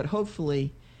when, but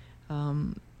hopefully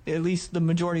at least the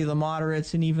majority of the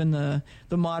moderates and even the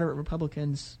moderate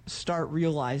Republicans start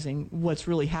realizing what's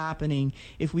really happening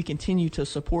if we continue to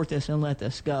support this and let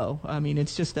this go. I mean,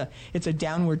 it's a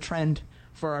downward trend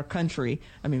for our country.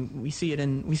 I mean, we see it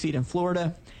in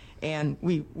Florida, and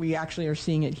we actually are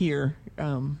seeing it here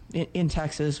in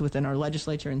Texas within our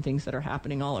legislature and things that are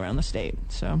happening all around the state.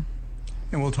 So,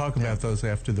 and we'll talk about those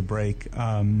after the break.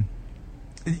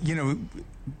 You know,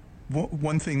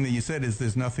 one thing that you said is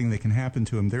there's nothing that can happen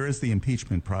to him. There is the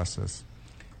impeachment process.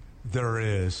 There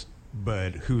is,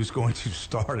 but who's going to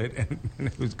start it, and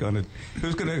who's going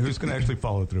to actually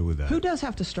follow through with that? Who does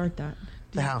have to start that?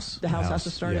 The House. The House has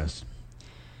to start it.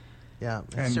 Yeah,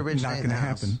 it's not going to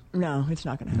happen. No, it's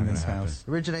not going to happen. House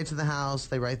Originates in the House.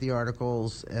 They write the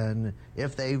articles, and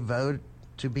if they vote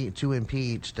to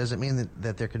impeach, doesn't mean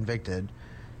that they're convicted.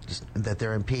 Just that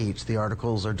they're impeached. The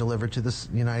articles are delivered to the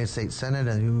United States Senate,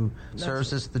 and who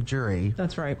serves as the jury.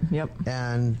 That's right. Yep.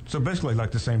 And so basically, like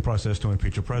the same process to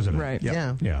impeach a president. Right.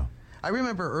 Yep. Yeah. I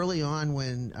remember early on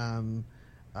when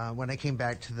I came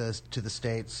back to the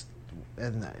States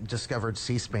and discovered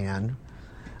C-SPAN.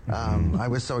 I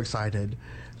was so excited.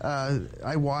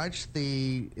 I watched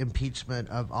the impeachment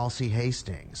of Alcee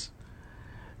Hastings,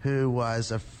 who was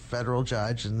a federal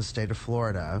judge in the state of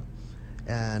Florida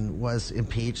and was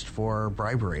impeached for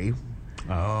bribery.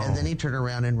 Oh. And then he turned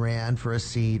around and ran for a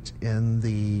seat in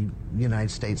the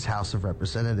United States House of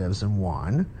Representatives and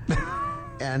won.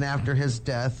 And after his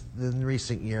death in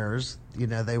recent years, you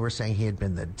know, they were saying he had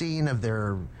been the dean of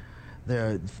the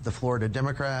Florida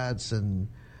Democrats and,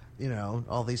 you know,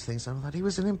 all these things. I thought he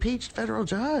was an impeached federal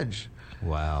judge.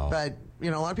 Wow. But,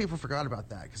 you know, a lot of people forgot about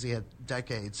that because he had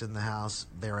decades in the House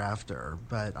thereafter.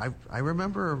 But I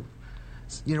remember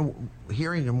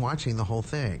hearing and watching the whole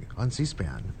thing on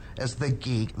C-SPAN as the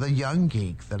young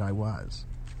geek that I was.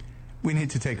 We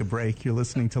need to take a break. You're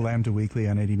listening to Lambda Weekly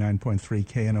on 89.3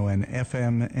 KNON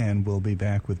FM, and we'll be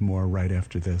back with more right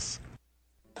after this.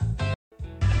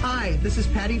 Hi, this is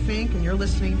Patty Fink, and you're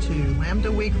listening to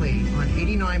Lambda Weekly on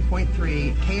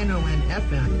 89.3 KNON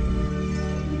FM.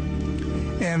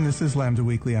 And this is Lambda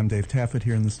Weekly. I'm Dave Taffet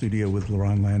here in the studio with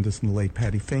LaRon Landis and the late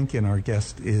Patty Fink, and our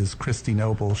guest is Christy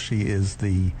Noble. She is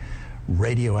the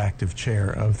radioactive chair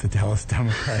of the Dallas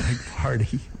Democratic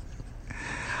Party.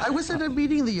 I was at a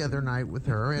meeting the other night with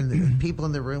her, and the people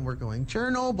in the room were going,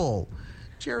 Chernobyl,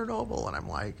 and I'm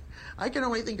like, I can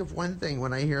only think of one thing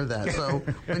when I hear that. So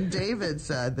when David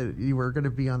said that you were going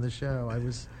to be on the show, I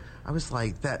was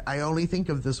like, that I only think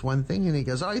of this one thing, and he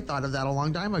goes, I thought of that a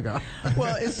long time ago.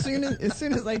 Well, as soon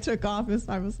as I took office,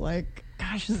 I was like,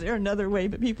 gosh, is there another way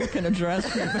that people can address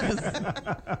me? Because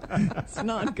it's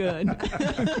not good.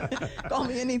 Call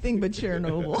me anything but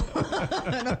Chernobyl.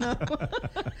 I don't know.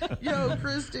 Yo,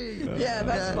 Christy. Yeah,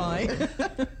 that's fine.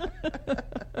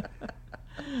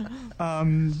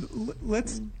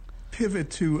 Let's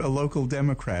pivot to a local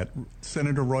Democrat,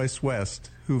 Senator Royce West,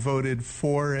 who voted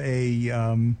for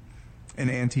an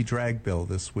anti-drag bill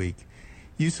this week.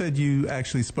 You said you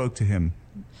actually spoke to him.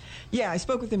 Yeah, I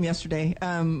spoke with him yesterday.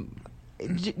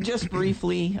 Just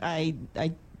briefly, I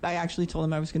actually told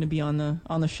him I was going to be on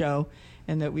the show,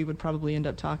 and that we would probably end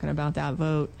up talking about that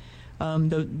vote.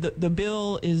 The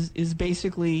bill is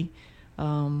basically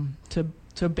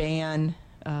to ban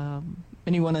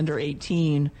anyone under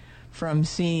 18 from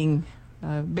seeing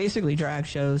basically drag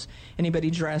shows.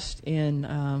 Anybody dressed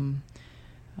in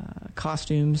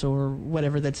costumes or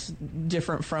whatever that's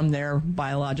different from their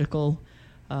biological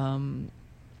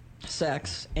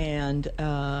sex and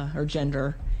or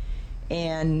gender,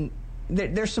 and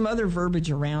there's some other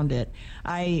verbiage around it.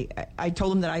 I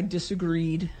told him that I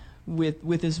disagreed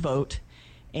with his vote,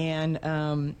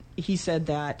 and he said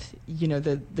that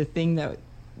the thing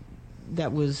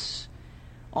that was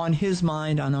on his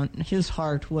mind, on his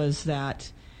heart, was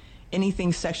that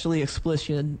anything sexually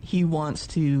explicit he wants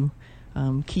to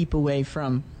keep away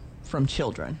from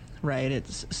children. Right?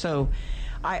 It's so.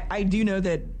 I do know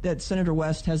that Senator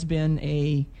West has been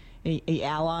a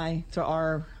ally to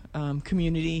our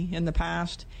community in the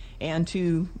past and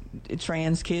to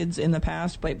trans kids in the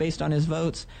past, based on his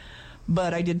votes.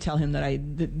 But I did tell him that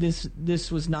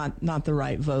this was not the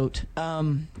right vote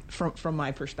from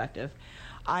my perspective.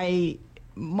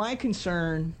 My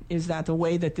concern is that the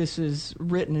way that this is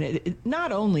written, it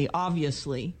not only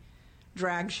obviously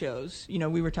drag shows.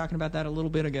 We were talking about that a little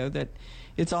bit ago. That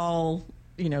it's all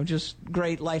just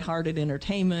great lighthearted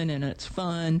entertainment and it's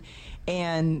fun,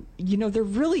 and there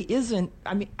really isn't.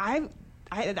 I mean, I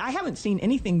haven't seen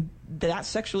anything that's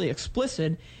sexually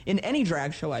explicit in any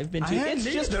drag show I've been to. It's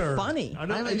just funny.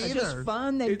 It's just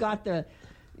fun. They've got the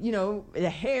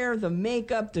hair, the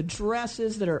makeup, the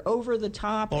dresses that are over the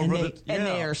top, and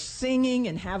they are singing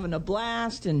and having a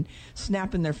blast and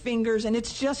snapping their fingers, and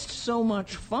it's just so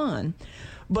much fun.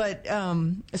 But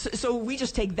so we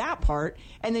just take that part,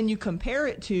 and then you compare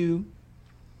it to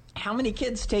how many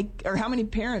parents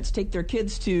take their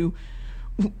kids to,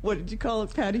 what did you call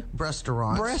it, Patty?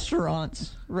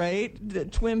 Restaurants, right? The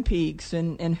Twin Peaks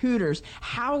and Hooters.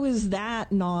 How is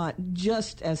that not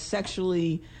just as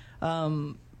sexually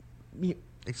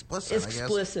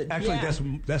explicit? Actually, yeah.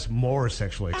 That's more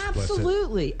sexually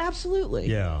explicit. Absolutely.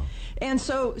 Yeah. And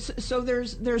so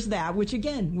there's that, which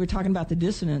again, we're talking about the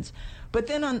dissonance. But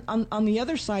then on the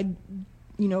other side,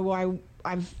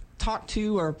 I've talked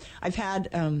to, or I've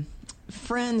had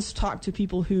friends talk to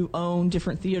people who own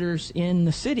different theaters in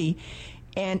the city,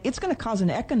 and it's going to cause an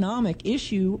economic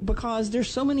issue because there's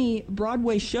so many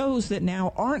Broadway shows that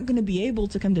now aren't going to be able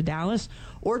to come to Dallas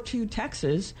or to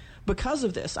Texas because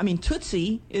of this. I mean,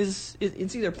 Tootsie it's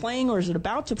either playing or is it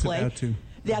about to play? It's about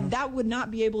to. That would not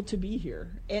be able to be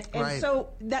here, and right. So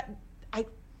that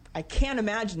I can't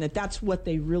imagine that that's what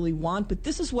they really want. But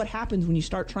this is what happens when you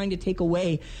start trying to take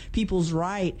away people's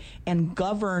right and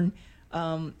govern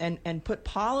and put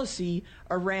policy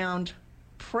around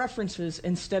preferences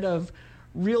instead of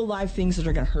real life things that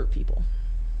are going to hurt people.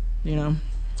 And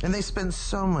they spend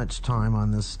so much time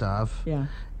on this stuff. Yeah.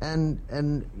 And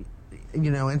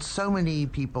so many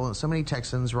people, so many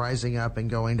Texans rising up and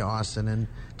going to Austin and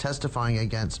testifying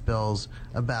against bills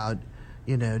about,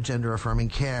 gender affirming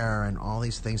care and all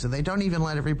these things, and they don't even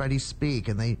let everybody speak,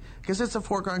 because it's a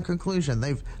foregone conclusion.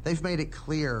 They've made it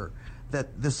clear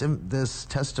that this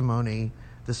testimony,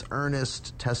 this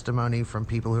earnest testimony from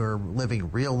people who are living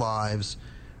real lives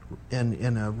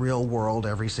in a real world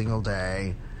every single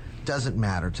day, doesn't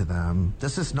matter to them.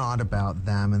 This is not about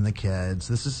them and the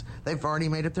kids. They've already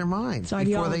made up their minds it's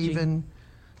before they even.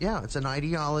 Yeah, it's an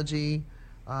ideology.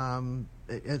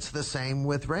 It's the same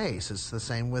with race. It's the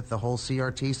same with the whole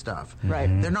CRT stuff. Right.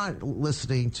 They're not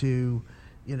listening to,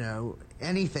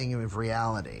 anything of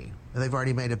reality. They've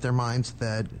already made up their minds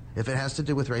that if it has to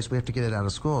do with race, we have to get it out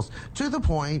of schools. To the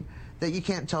point that you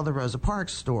can't tell the Rosa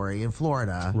Parks story in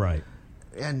Florida. Right.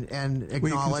 And acknowledge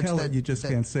well, you can tell that you just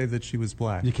can't say that she was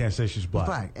black. You can't say she's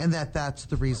black. And that's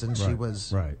the reason she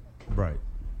was. Right.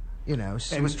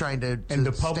 She was trying to. And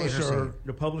the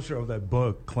publisher of that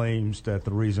book claims that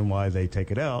the reason why they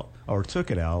took it out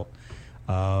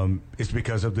is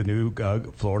because of the new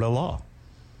Florida law.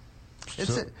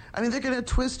 They're going to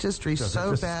twist history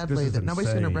so badly that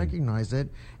nobody's going to recognize it,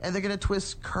 and they're going to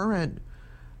twist current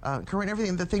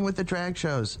everything. The thing with the drag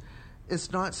shows,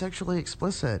 it's not sexually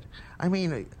explicit. I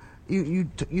mean,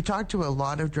 you talk to a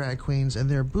lot of drag queens, and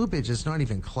their boobage is not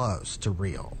even close to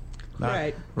real.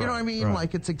 Right. You know what I mean? Right.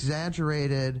 Like, it's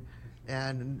exaggerated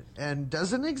and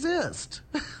doesn't exist.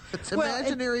 It's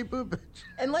imaginary boobage.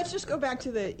 And let's just go back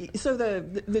to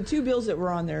the two bills that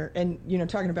were on there, and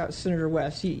talking about Senator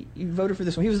West, he voted for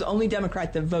this one. He was the only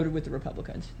Democrat that voted with the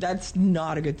Republicans. That's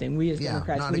not a good thing. We as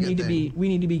Democrats, we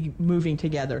need to be moving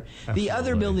together. Absolutely. The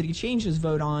other bill that he changed his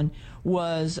vote on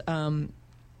was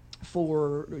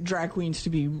for drag queens to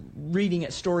be reading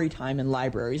at story time in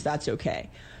libraries. That's okay.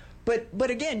 But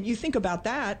again, you think about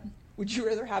that. Would you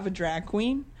rather have a drag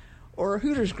queen or a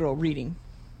Hooters girl reading?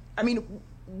 I mean,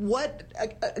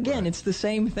 again, it's the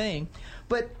same thing.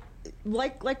 But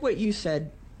like what you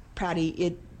said,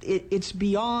 Patty, it's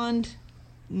beyond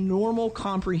normal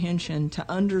comprehension to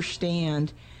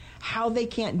understand how they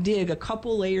can't dig a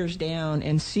couple layers down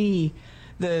and see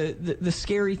the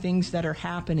scary things that are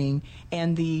happening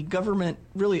and the government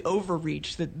really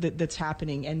overreach that's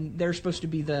happening, and they're supposed to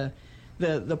be the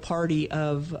party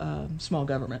of small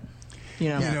government.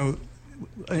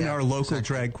 In our local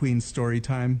drag queen story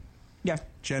time,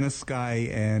 Jenna Sky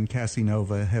and Cassie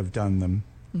Nova have done them.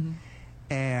 Mm-hmm.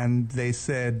 And they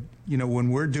said, when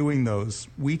we're doing those,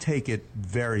 we take it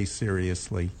very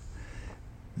seriously.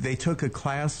 They took a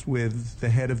class with the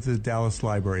head of the Dallas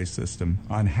Library System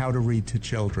on how to read to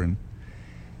children.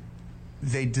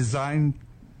 They designed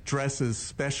dresses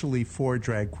specially for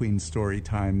drag queen story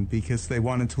time because they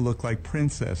wanted to look like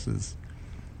princesses.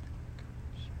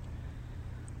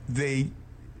 They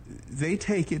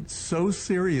take it so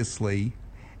seriously,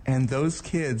 and those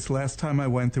kids, last time I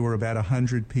went, there were about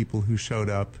 100 people who showed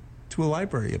up to a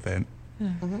library event.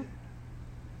 Mm-hmm.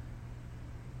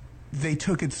 They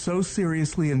took it so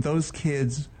seriously, and those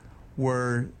kids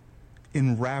were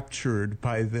enraptured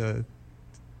by the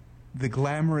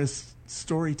glamorous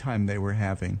story time they were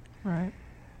having. Right.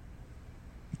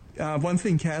 One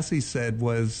thing Cassie said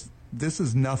was, "This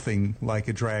is nothing like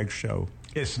a drag show."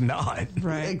 It's not.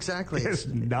 Right. Exactly. It's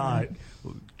not.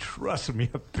 Trust me,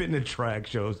 I've been to drag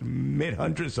shows, made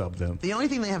hundreds of them. The only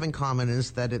thing they have in common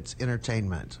is that it's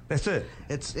entertainment. That's it.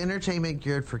 It's entertainment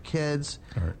geared for kids,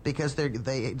 because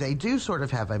they do sort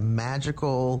of have a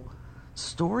magical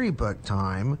storybook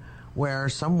time where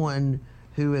someone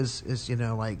who is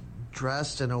like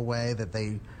dressed in a way that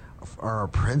they are a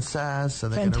princess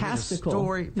and they're going to read a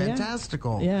story.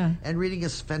 Fantastical. Yeah. And reading a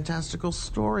fantastical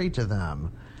story to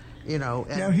them. In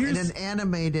an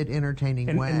animated,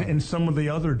 entertaining way. And some of the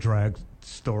other drag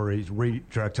stories,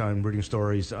 drag time reading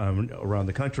stories around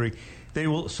the country,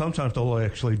 they'll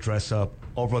actually dress up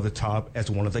over the top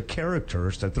as one of the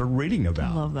characters that they're reading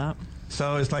about. I love that.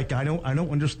 So it's like I don't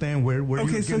understand where you're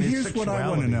getting so here's sexuality. What I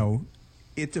want to know.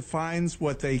 It defines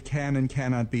what they can and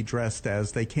cannot be dressed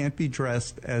as. They can't be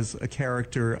dressed as a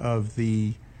character of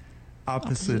the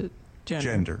opposite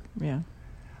gender. Yeah.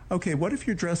 Okay, what if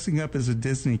you're dressing up as a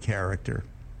Disney character?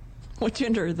 What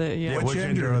gender are they? Yeah. What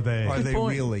gender are they? Are they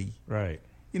really? Right.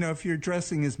 If you're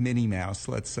dressing as Minnie Mouse,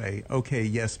 let's say, okay,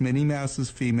 yes, Minnie Mouse is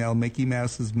female, Mickey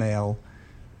Mouse is male,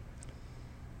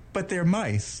 but they're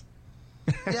mice.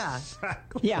 Yeah.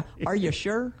 Yeah. Are you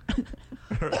sure?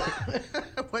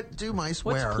 What do mice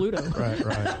What's wear? Pluto? Right.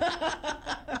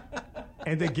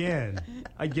 And again,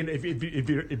 if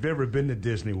you've ever been to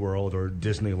Disney World or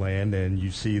Disneyland and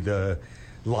you see the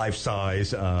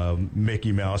life-size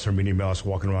Mickey Mouse or Minnie Mouse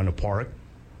walking around the park,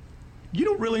 you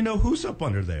don't really know who's up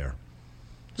under there.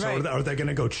 So right. Are they going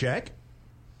to go check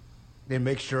and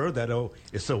make sure that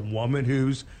it's a woman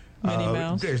who's Minnie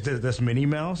Mouse? That's Minnie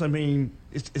Mouse? I mean,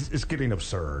 it's getting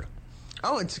absurd.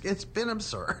 Oh, it's been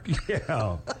absurd.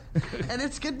 Yeah. And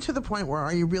it's getting to the point where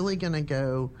are you really going to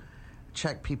go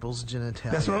check people's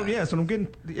genitalia? That's what I'm getting.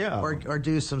 Yeah. Or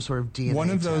do some sort of DNA One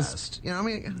of test.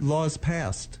 those laws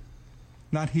passed.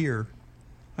 Not here.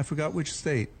 I forgot which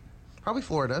state. Probably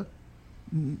Florida.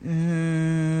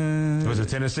 Was it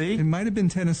Tennessee? It might have been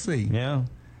Tennessee. Yeah.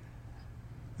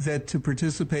 That to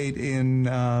participate in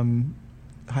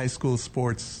high school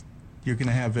sports, you're going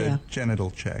to have a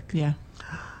genital check. Yeah.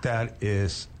 That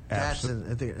is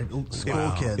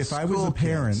school kids. If I was a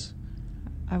parent,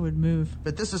 I would move.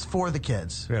 But this is for the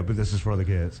kids. Yeah, but this is for the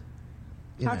kids.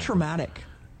 How traumatic.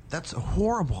 That's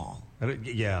horrible.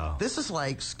 Yeah. This is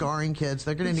like scarring kids.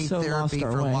 They're going to need So therapy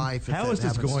for life. How is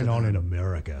this going on in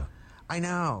America? I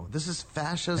know. This is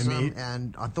fascism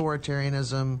and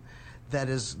authoritarianism that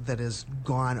is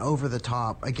gone over the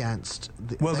top against.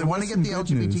 They want to get the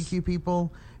LGBTQ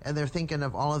people, and they're thinking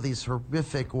of all of these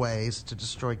horrific ways to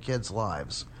destroy kids'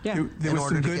 lives. Yeah. There was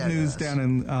some good news down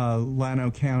in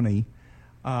Llano County.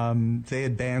 They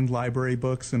had banned library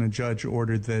books, and a judge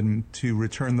ordered them to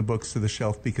return the books to the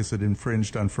shelf because it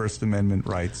infringed on First Amendment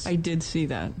rights. I did see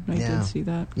that. Did see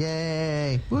that.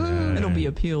 Yay! Woo. It'll be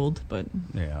appealed, but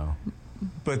yeah.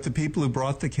 But the people who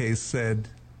brought the case said,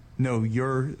 no,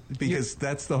 because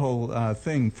that's the whole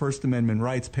thing. First Amendment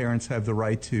rights, parents have the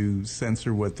right to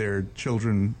censor what their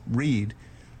children read.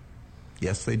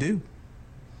 Yes, they do.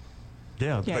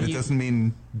 Yeah, but it doesn't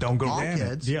mean don't go ban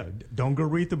kids. Yeah, don't go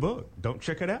read the book. Don't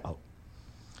check it out.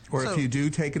 Or if you do,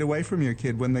 take it away from your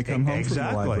kid when they come home from the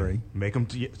library. Make them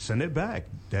send it back.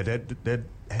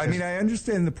 I mean, I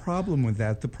understand the problem with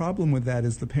that. The problem with that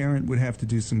is the parent would have to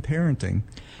do some parenting.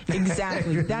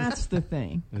 Exactly. That's the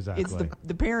thing. Exactly. It's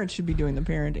the parents should be doing the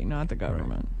parenting, not the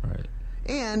government. Right.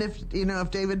 And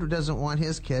if David doesn't want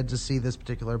his kid to see this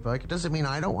particular book, it doesn't mean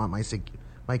I don't want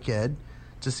my kid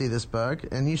to see this book.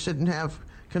 And you shouldn't have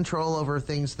control over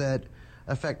things that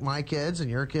affect my kids and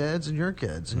your kids and your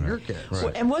kids and your kids. Right.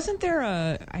 Well, and wasn't there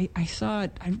I saw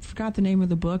it, I forgot the name of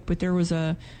the book, but there was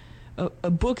a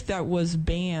book that was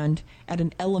banned at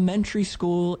an elementary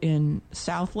school in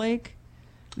Southlake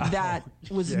that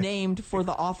was named for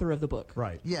the author of the book.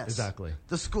 Right. Yes. Exactly.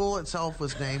 The school itself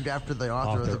was named after the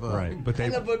author of the book. Right. But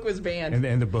and the book was banned.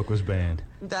 And the book was banned.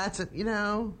 That's it.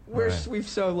 We've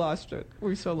so lost it.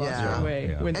 We've so lost our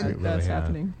way when that's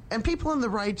happening. And people on the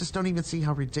right just don't even see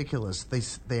how ridiculous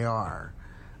they are.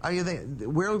 I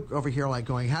mean, we're over here like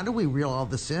going, how do we reel all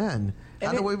this in?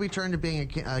 How do we return to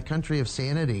being a country of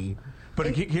sanity? But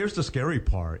here's the scary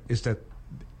part, is that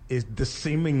is the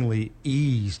seemingly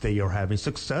ease they are having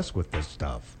success with this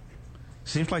stuff.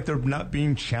 Seems like they're not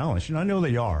being challenged. And I know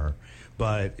they are,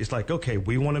 but it's like, okay,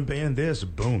 we want to ban this,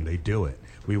 boom, they do it.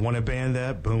 We want to ban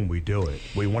that, boom, we do it.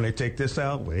 We want to take this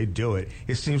out, they do it.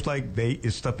 It seems like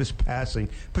stuff is passing,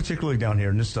 particularly down here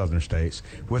in the southern states,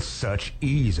 with such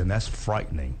ease, and that's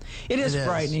frightening. It is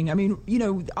frightening. I mean,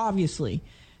 obviously,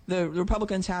 the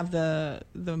Republicans have the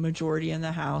majority in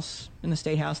the House, in the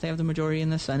State House. They have the majority in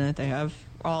the Senate. They have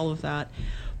all of that.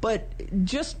 But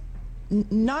just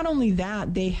not only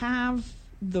that, they have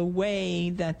the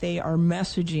way that they are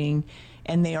messaging,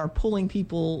 and they are pulling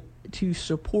people to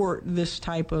support this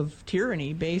type of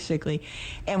tyranny, basically.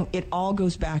 And it all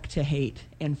goes back to hate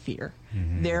and fear.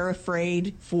 Mm-hmm. They're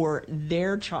afraid for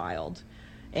their child.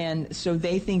 And so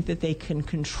they think that they can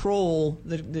control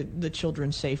the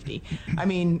children's safety. I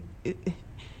mean,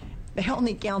 they all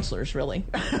need counselors, really.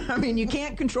 I mean, you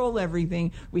can't control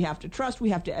everything. We have to trust, we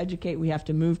have to educate, we have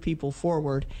to move people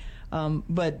forward.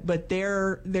 But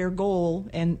their goal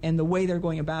and the way they're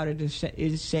going about it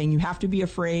is saying you have to be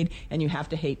afraid and you have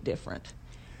to hate different.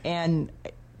 And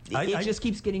it just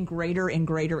keeps getting greater and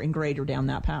greater and greater down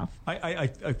that path. I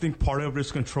think part of it is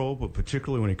control, but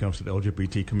particularly when it comes to the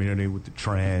LGBT community with the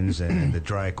trans and the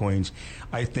drag queens,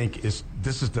 I think this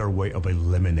is their way of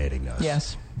eliminating us.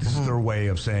 Yes. This is their way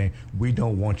of saying, we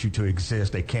don't want you to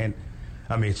exist. They can't,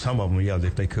 I mean, some of them,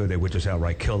 if they could, they would just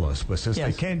outright kill us. But since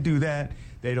they can't do that,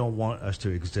 they don't want us to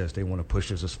exist. They want to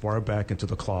push us as far back into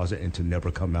the closet and to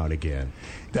never come out again.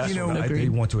 That's what they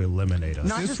want to eliminate us.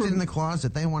 Not just in the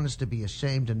closet. They want us to be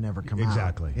ashamed and never come out.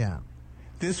 Exactly. Yeah.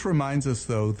 This reminds us,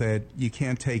 though, that you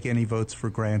can't take any votes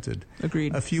for granted.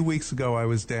 Agreed. A few weeks ago, I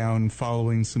was down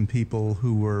following some people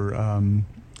who were...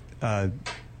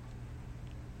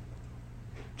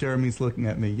 Jeremy's looking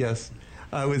at me. Yes.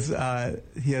 I was.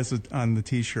 He has it on the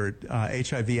T-shirt.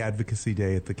 HIV Advocacy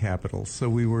Day at the Capitol. So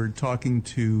we were talking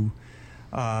to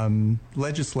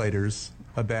legislators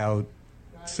about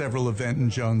several of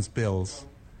Venton Jones' bills,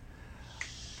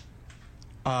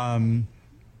 and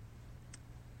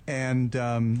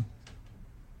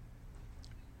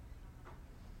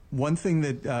one thing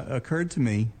that occurred to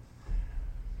me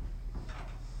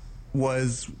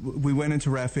was we went into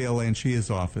Raphael Lancia's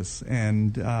office,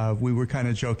 and we were kind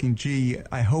of joking, gee,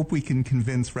 I hope we can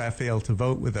convince Raphael to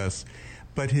vote with us.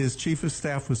 But his chief of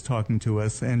staff was talking to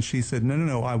us, and she said,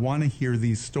 no, I want to hear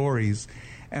these stories,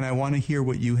 and I want to hear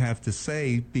what you have to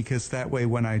say, because that way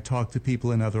when I talk to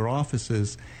people in other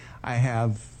offices, I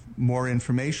have more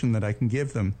information that I can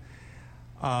give them.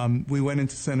 We went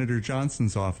into Senator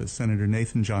Johnson's office, Senator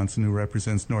Nathan Johnson, who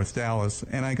represents North Dallas,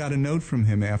 and I got a note from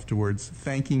him afterwards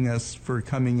thanking us for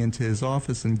coming into his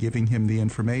office and giving him the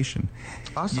information.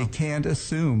 Awesome. You can't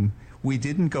assume. We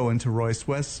didn't go into Royce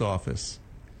West's office,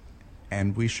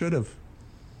 and we should have.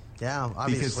 Yeah,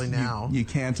 obviously because now. You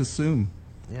can't assume.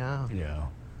 Yeah.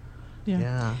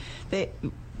 Yeah.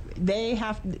 They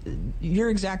have. You're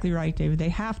exactly right, David. They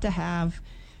have to have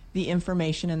the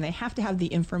information, and they have to have the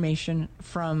information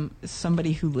from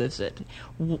somebody who lives it.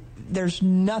 There's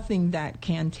nothing that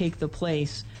can take the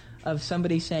place of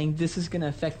somebody saying, this is going to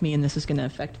affect me and this is going to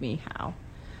affect me how,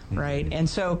 right? And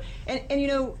so, and you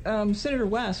know, Senator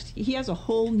West, he has a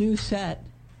whole new set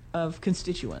of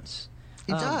constituents.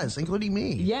 He does, including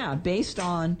me. Yeah, based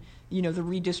on, you know, the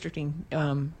redistricting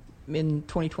in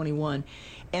 2021.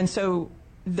 And so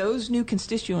those new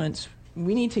constituents,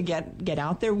 we need to get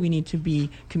out there. We need to be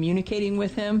communicating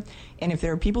with him. And if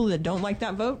there are people that don't like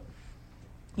that vote,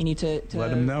 you need to let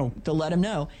them know. To let them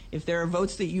know. If there are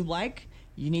votes that you like,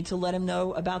 you need to let them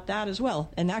know about that as well.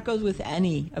 And that goes with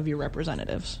any of your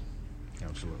representatives.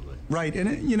 Absolutely. Right.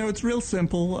 And, you know, it's real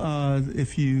simple.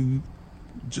 If you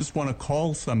just want to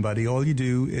call somebody, all you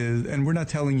do is, and we're not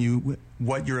telling you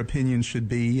what your opinion should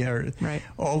be. Right.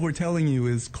 All we're telling you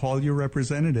is call your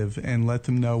representative and let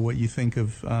them know what you think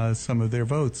of some of their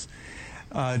votes.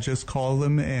 Just call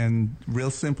them, and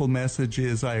real simple message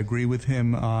is, I agree with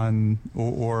him on,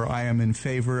 or I am in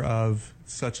favor of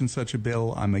such and such a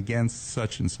bill. I'm against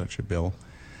such and such a bill.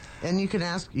 And you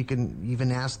can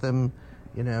even ask them,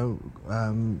 you know,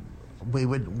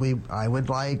 I would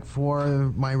like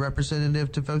for my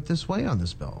representative to vote this way on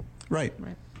this bill. Right.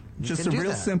 You Just can a do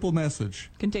real that. simple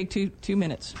message. Can take two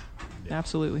minutes. Yeah.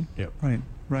 Absolutely. Yep. Right.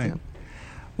 Yeah.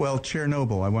 Well, Chair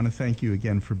Noble, I want to thank you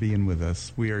again for being with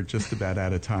us. We are just about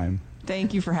out of time.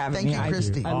 Thank you for having me. Thank you,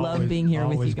 Christy. I love being here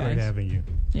with you Always guys. great having you.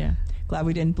 Yeah. Glad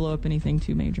we didn't blow up anything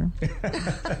too major.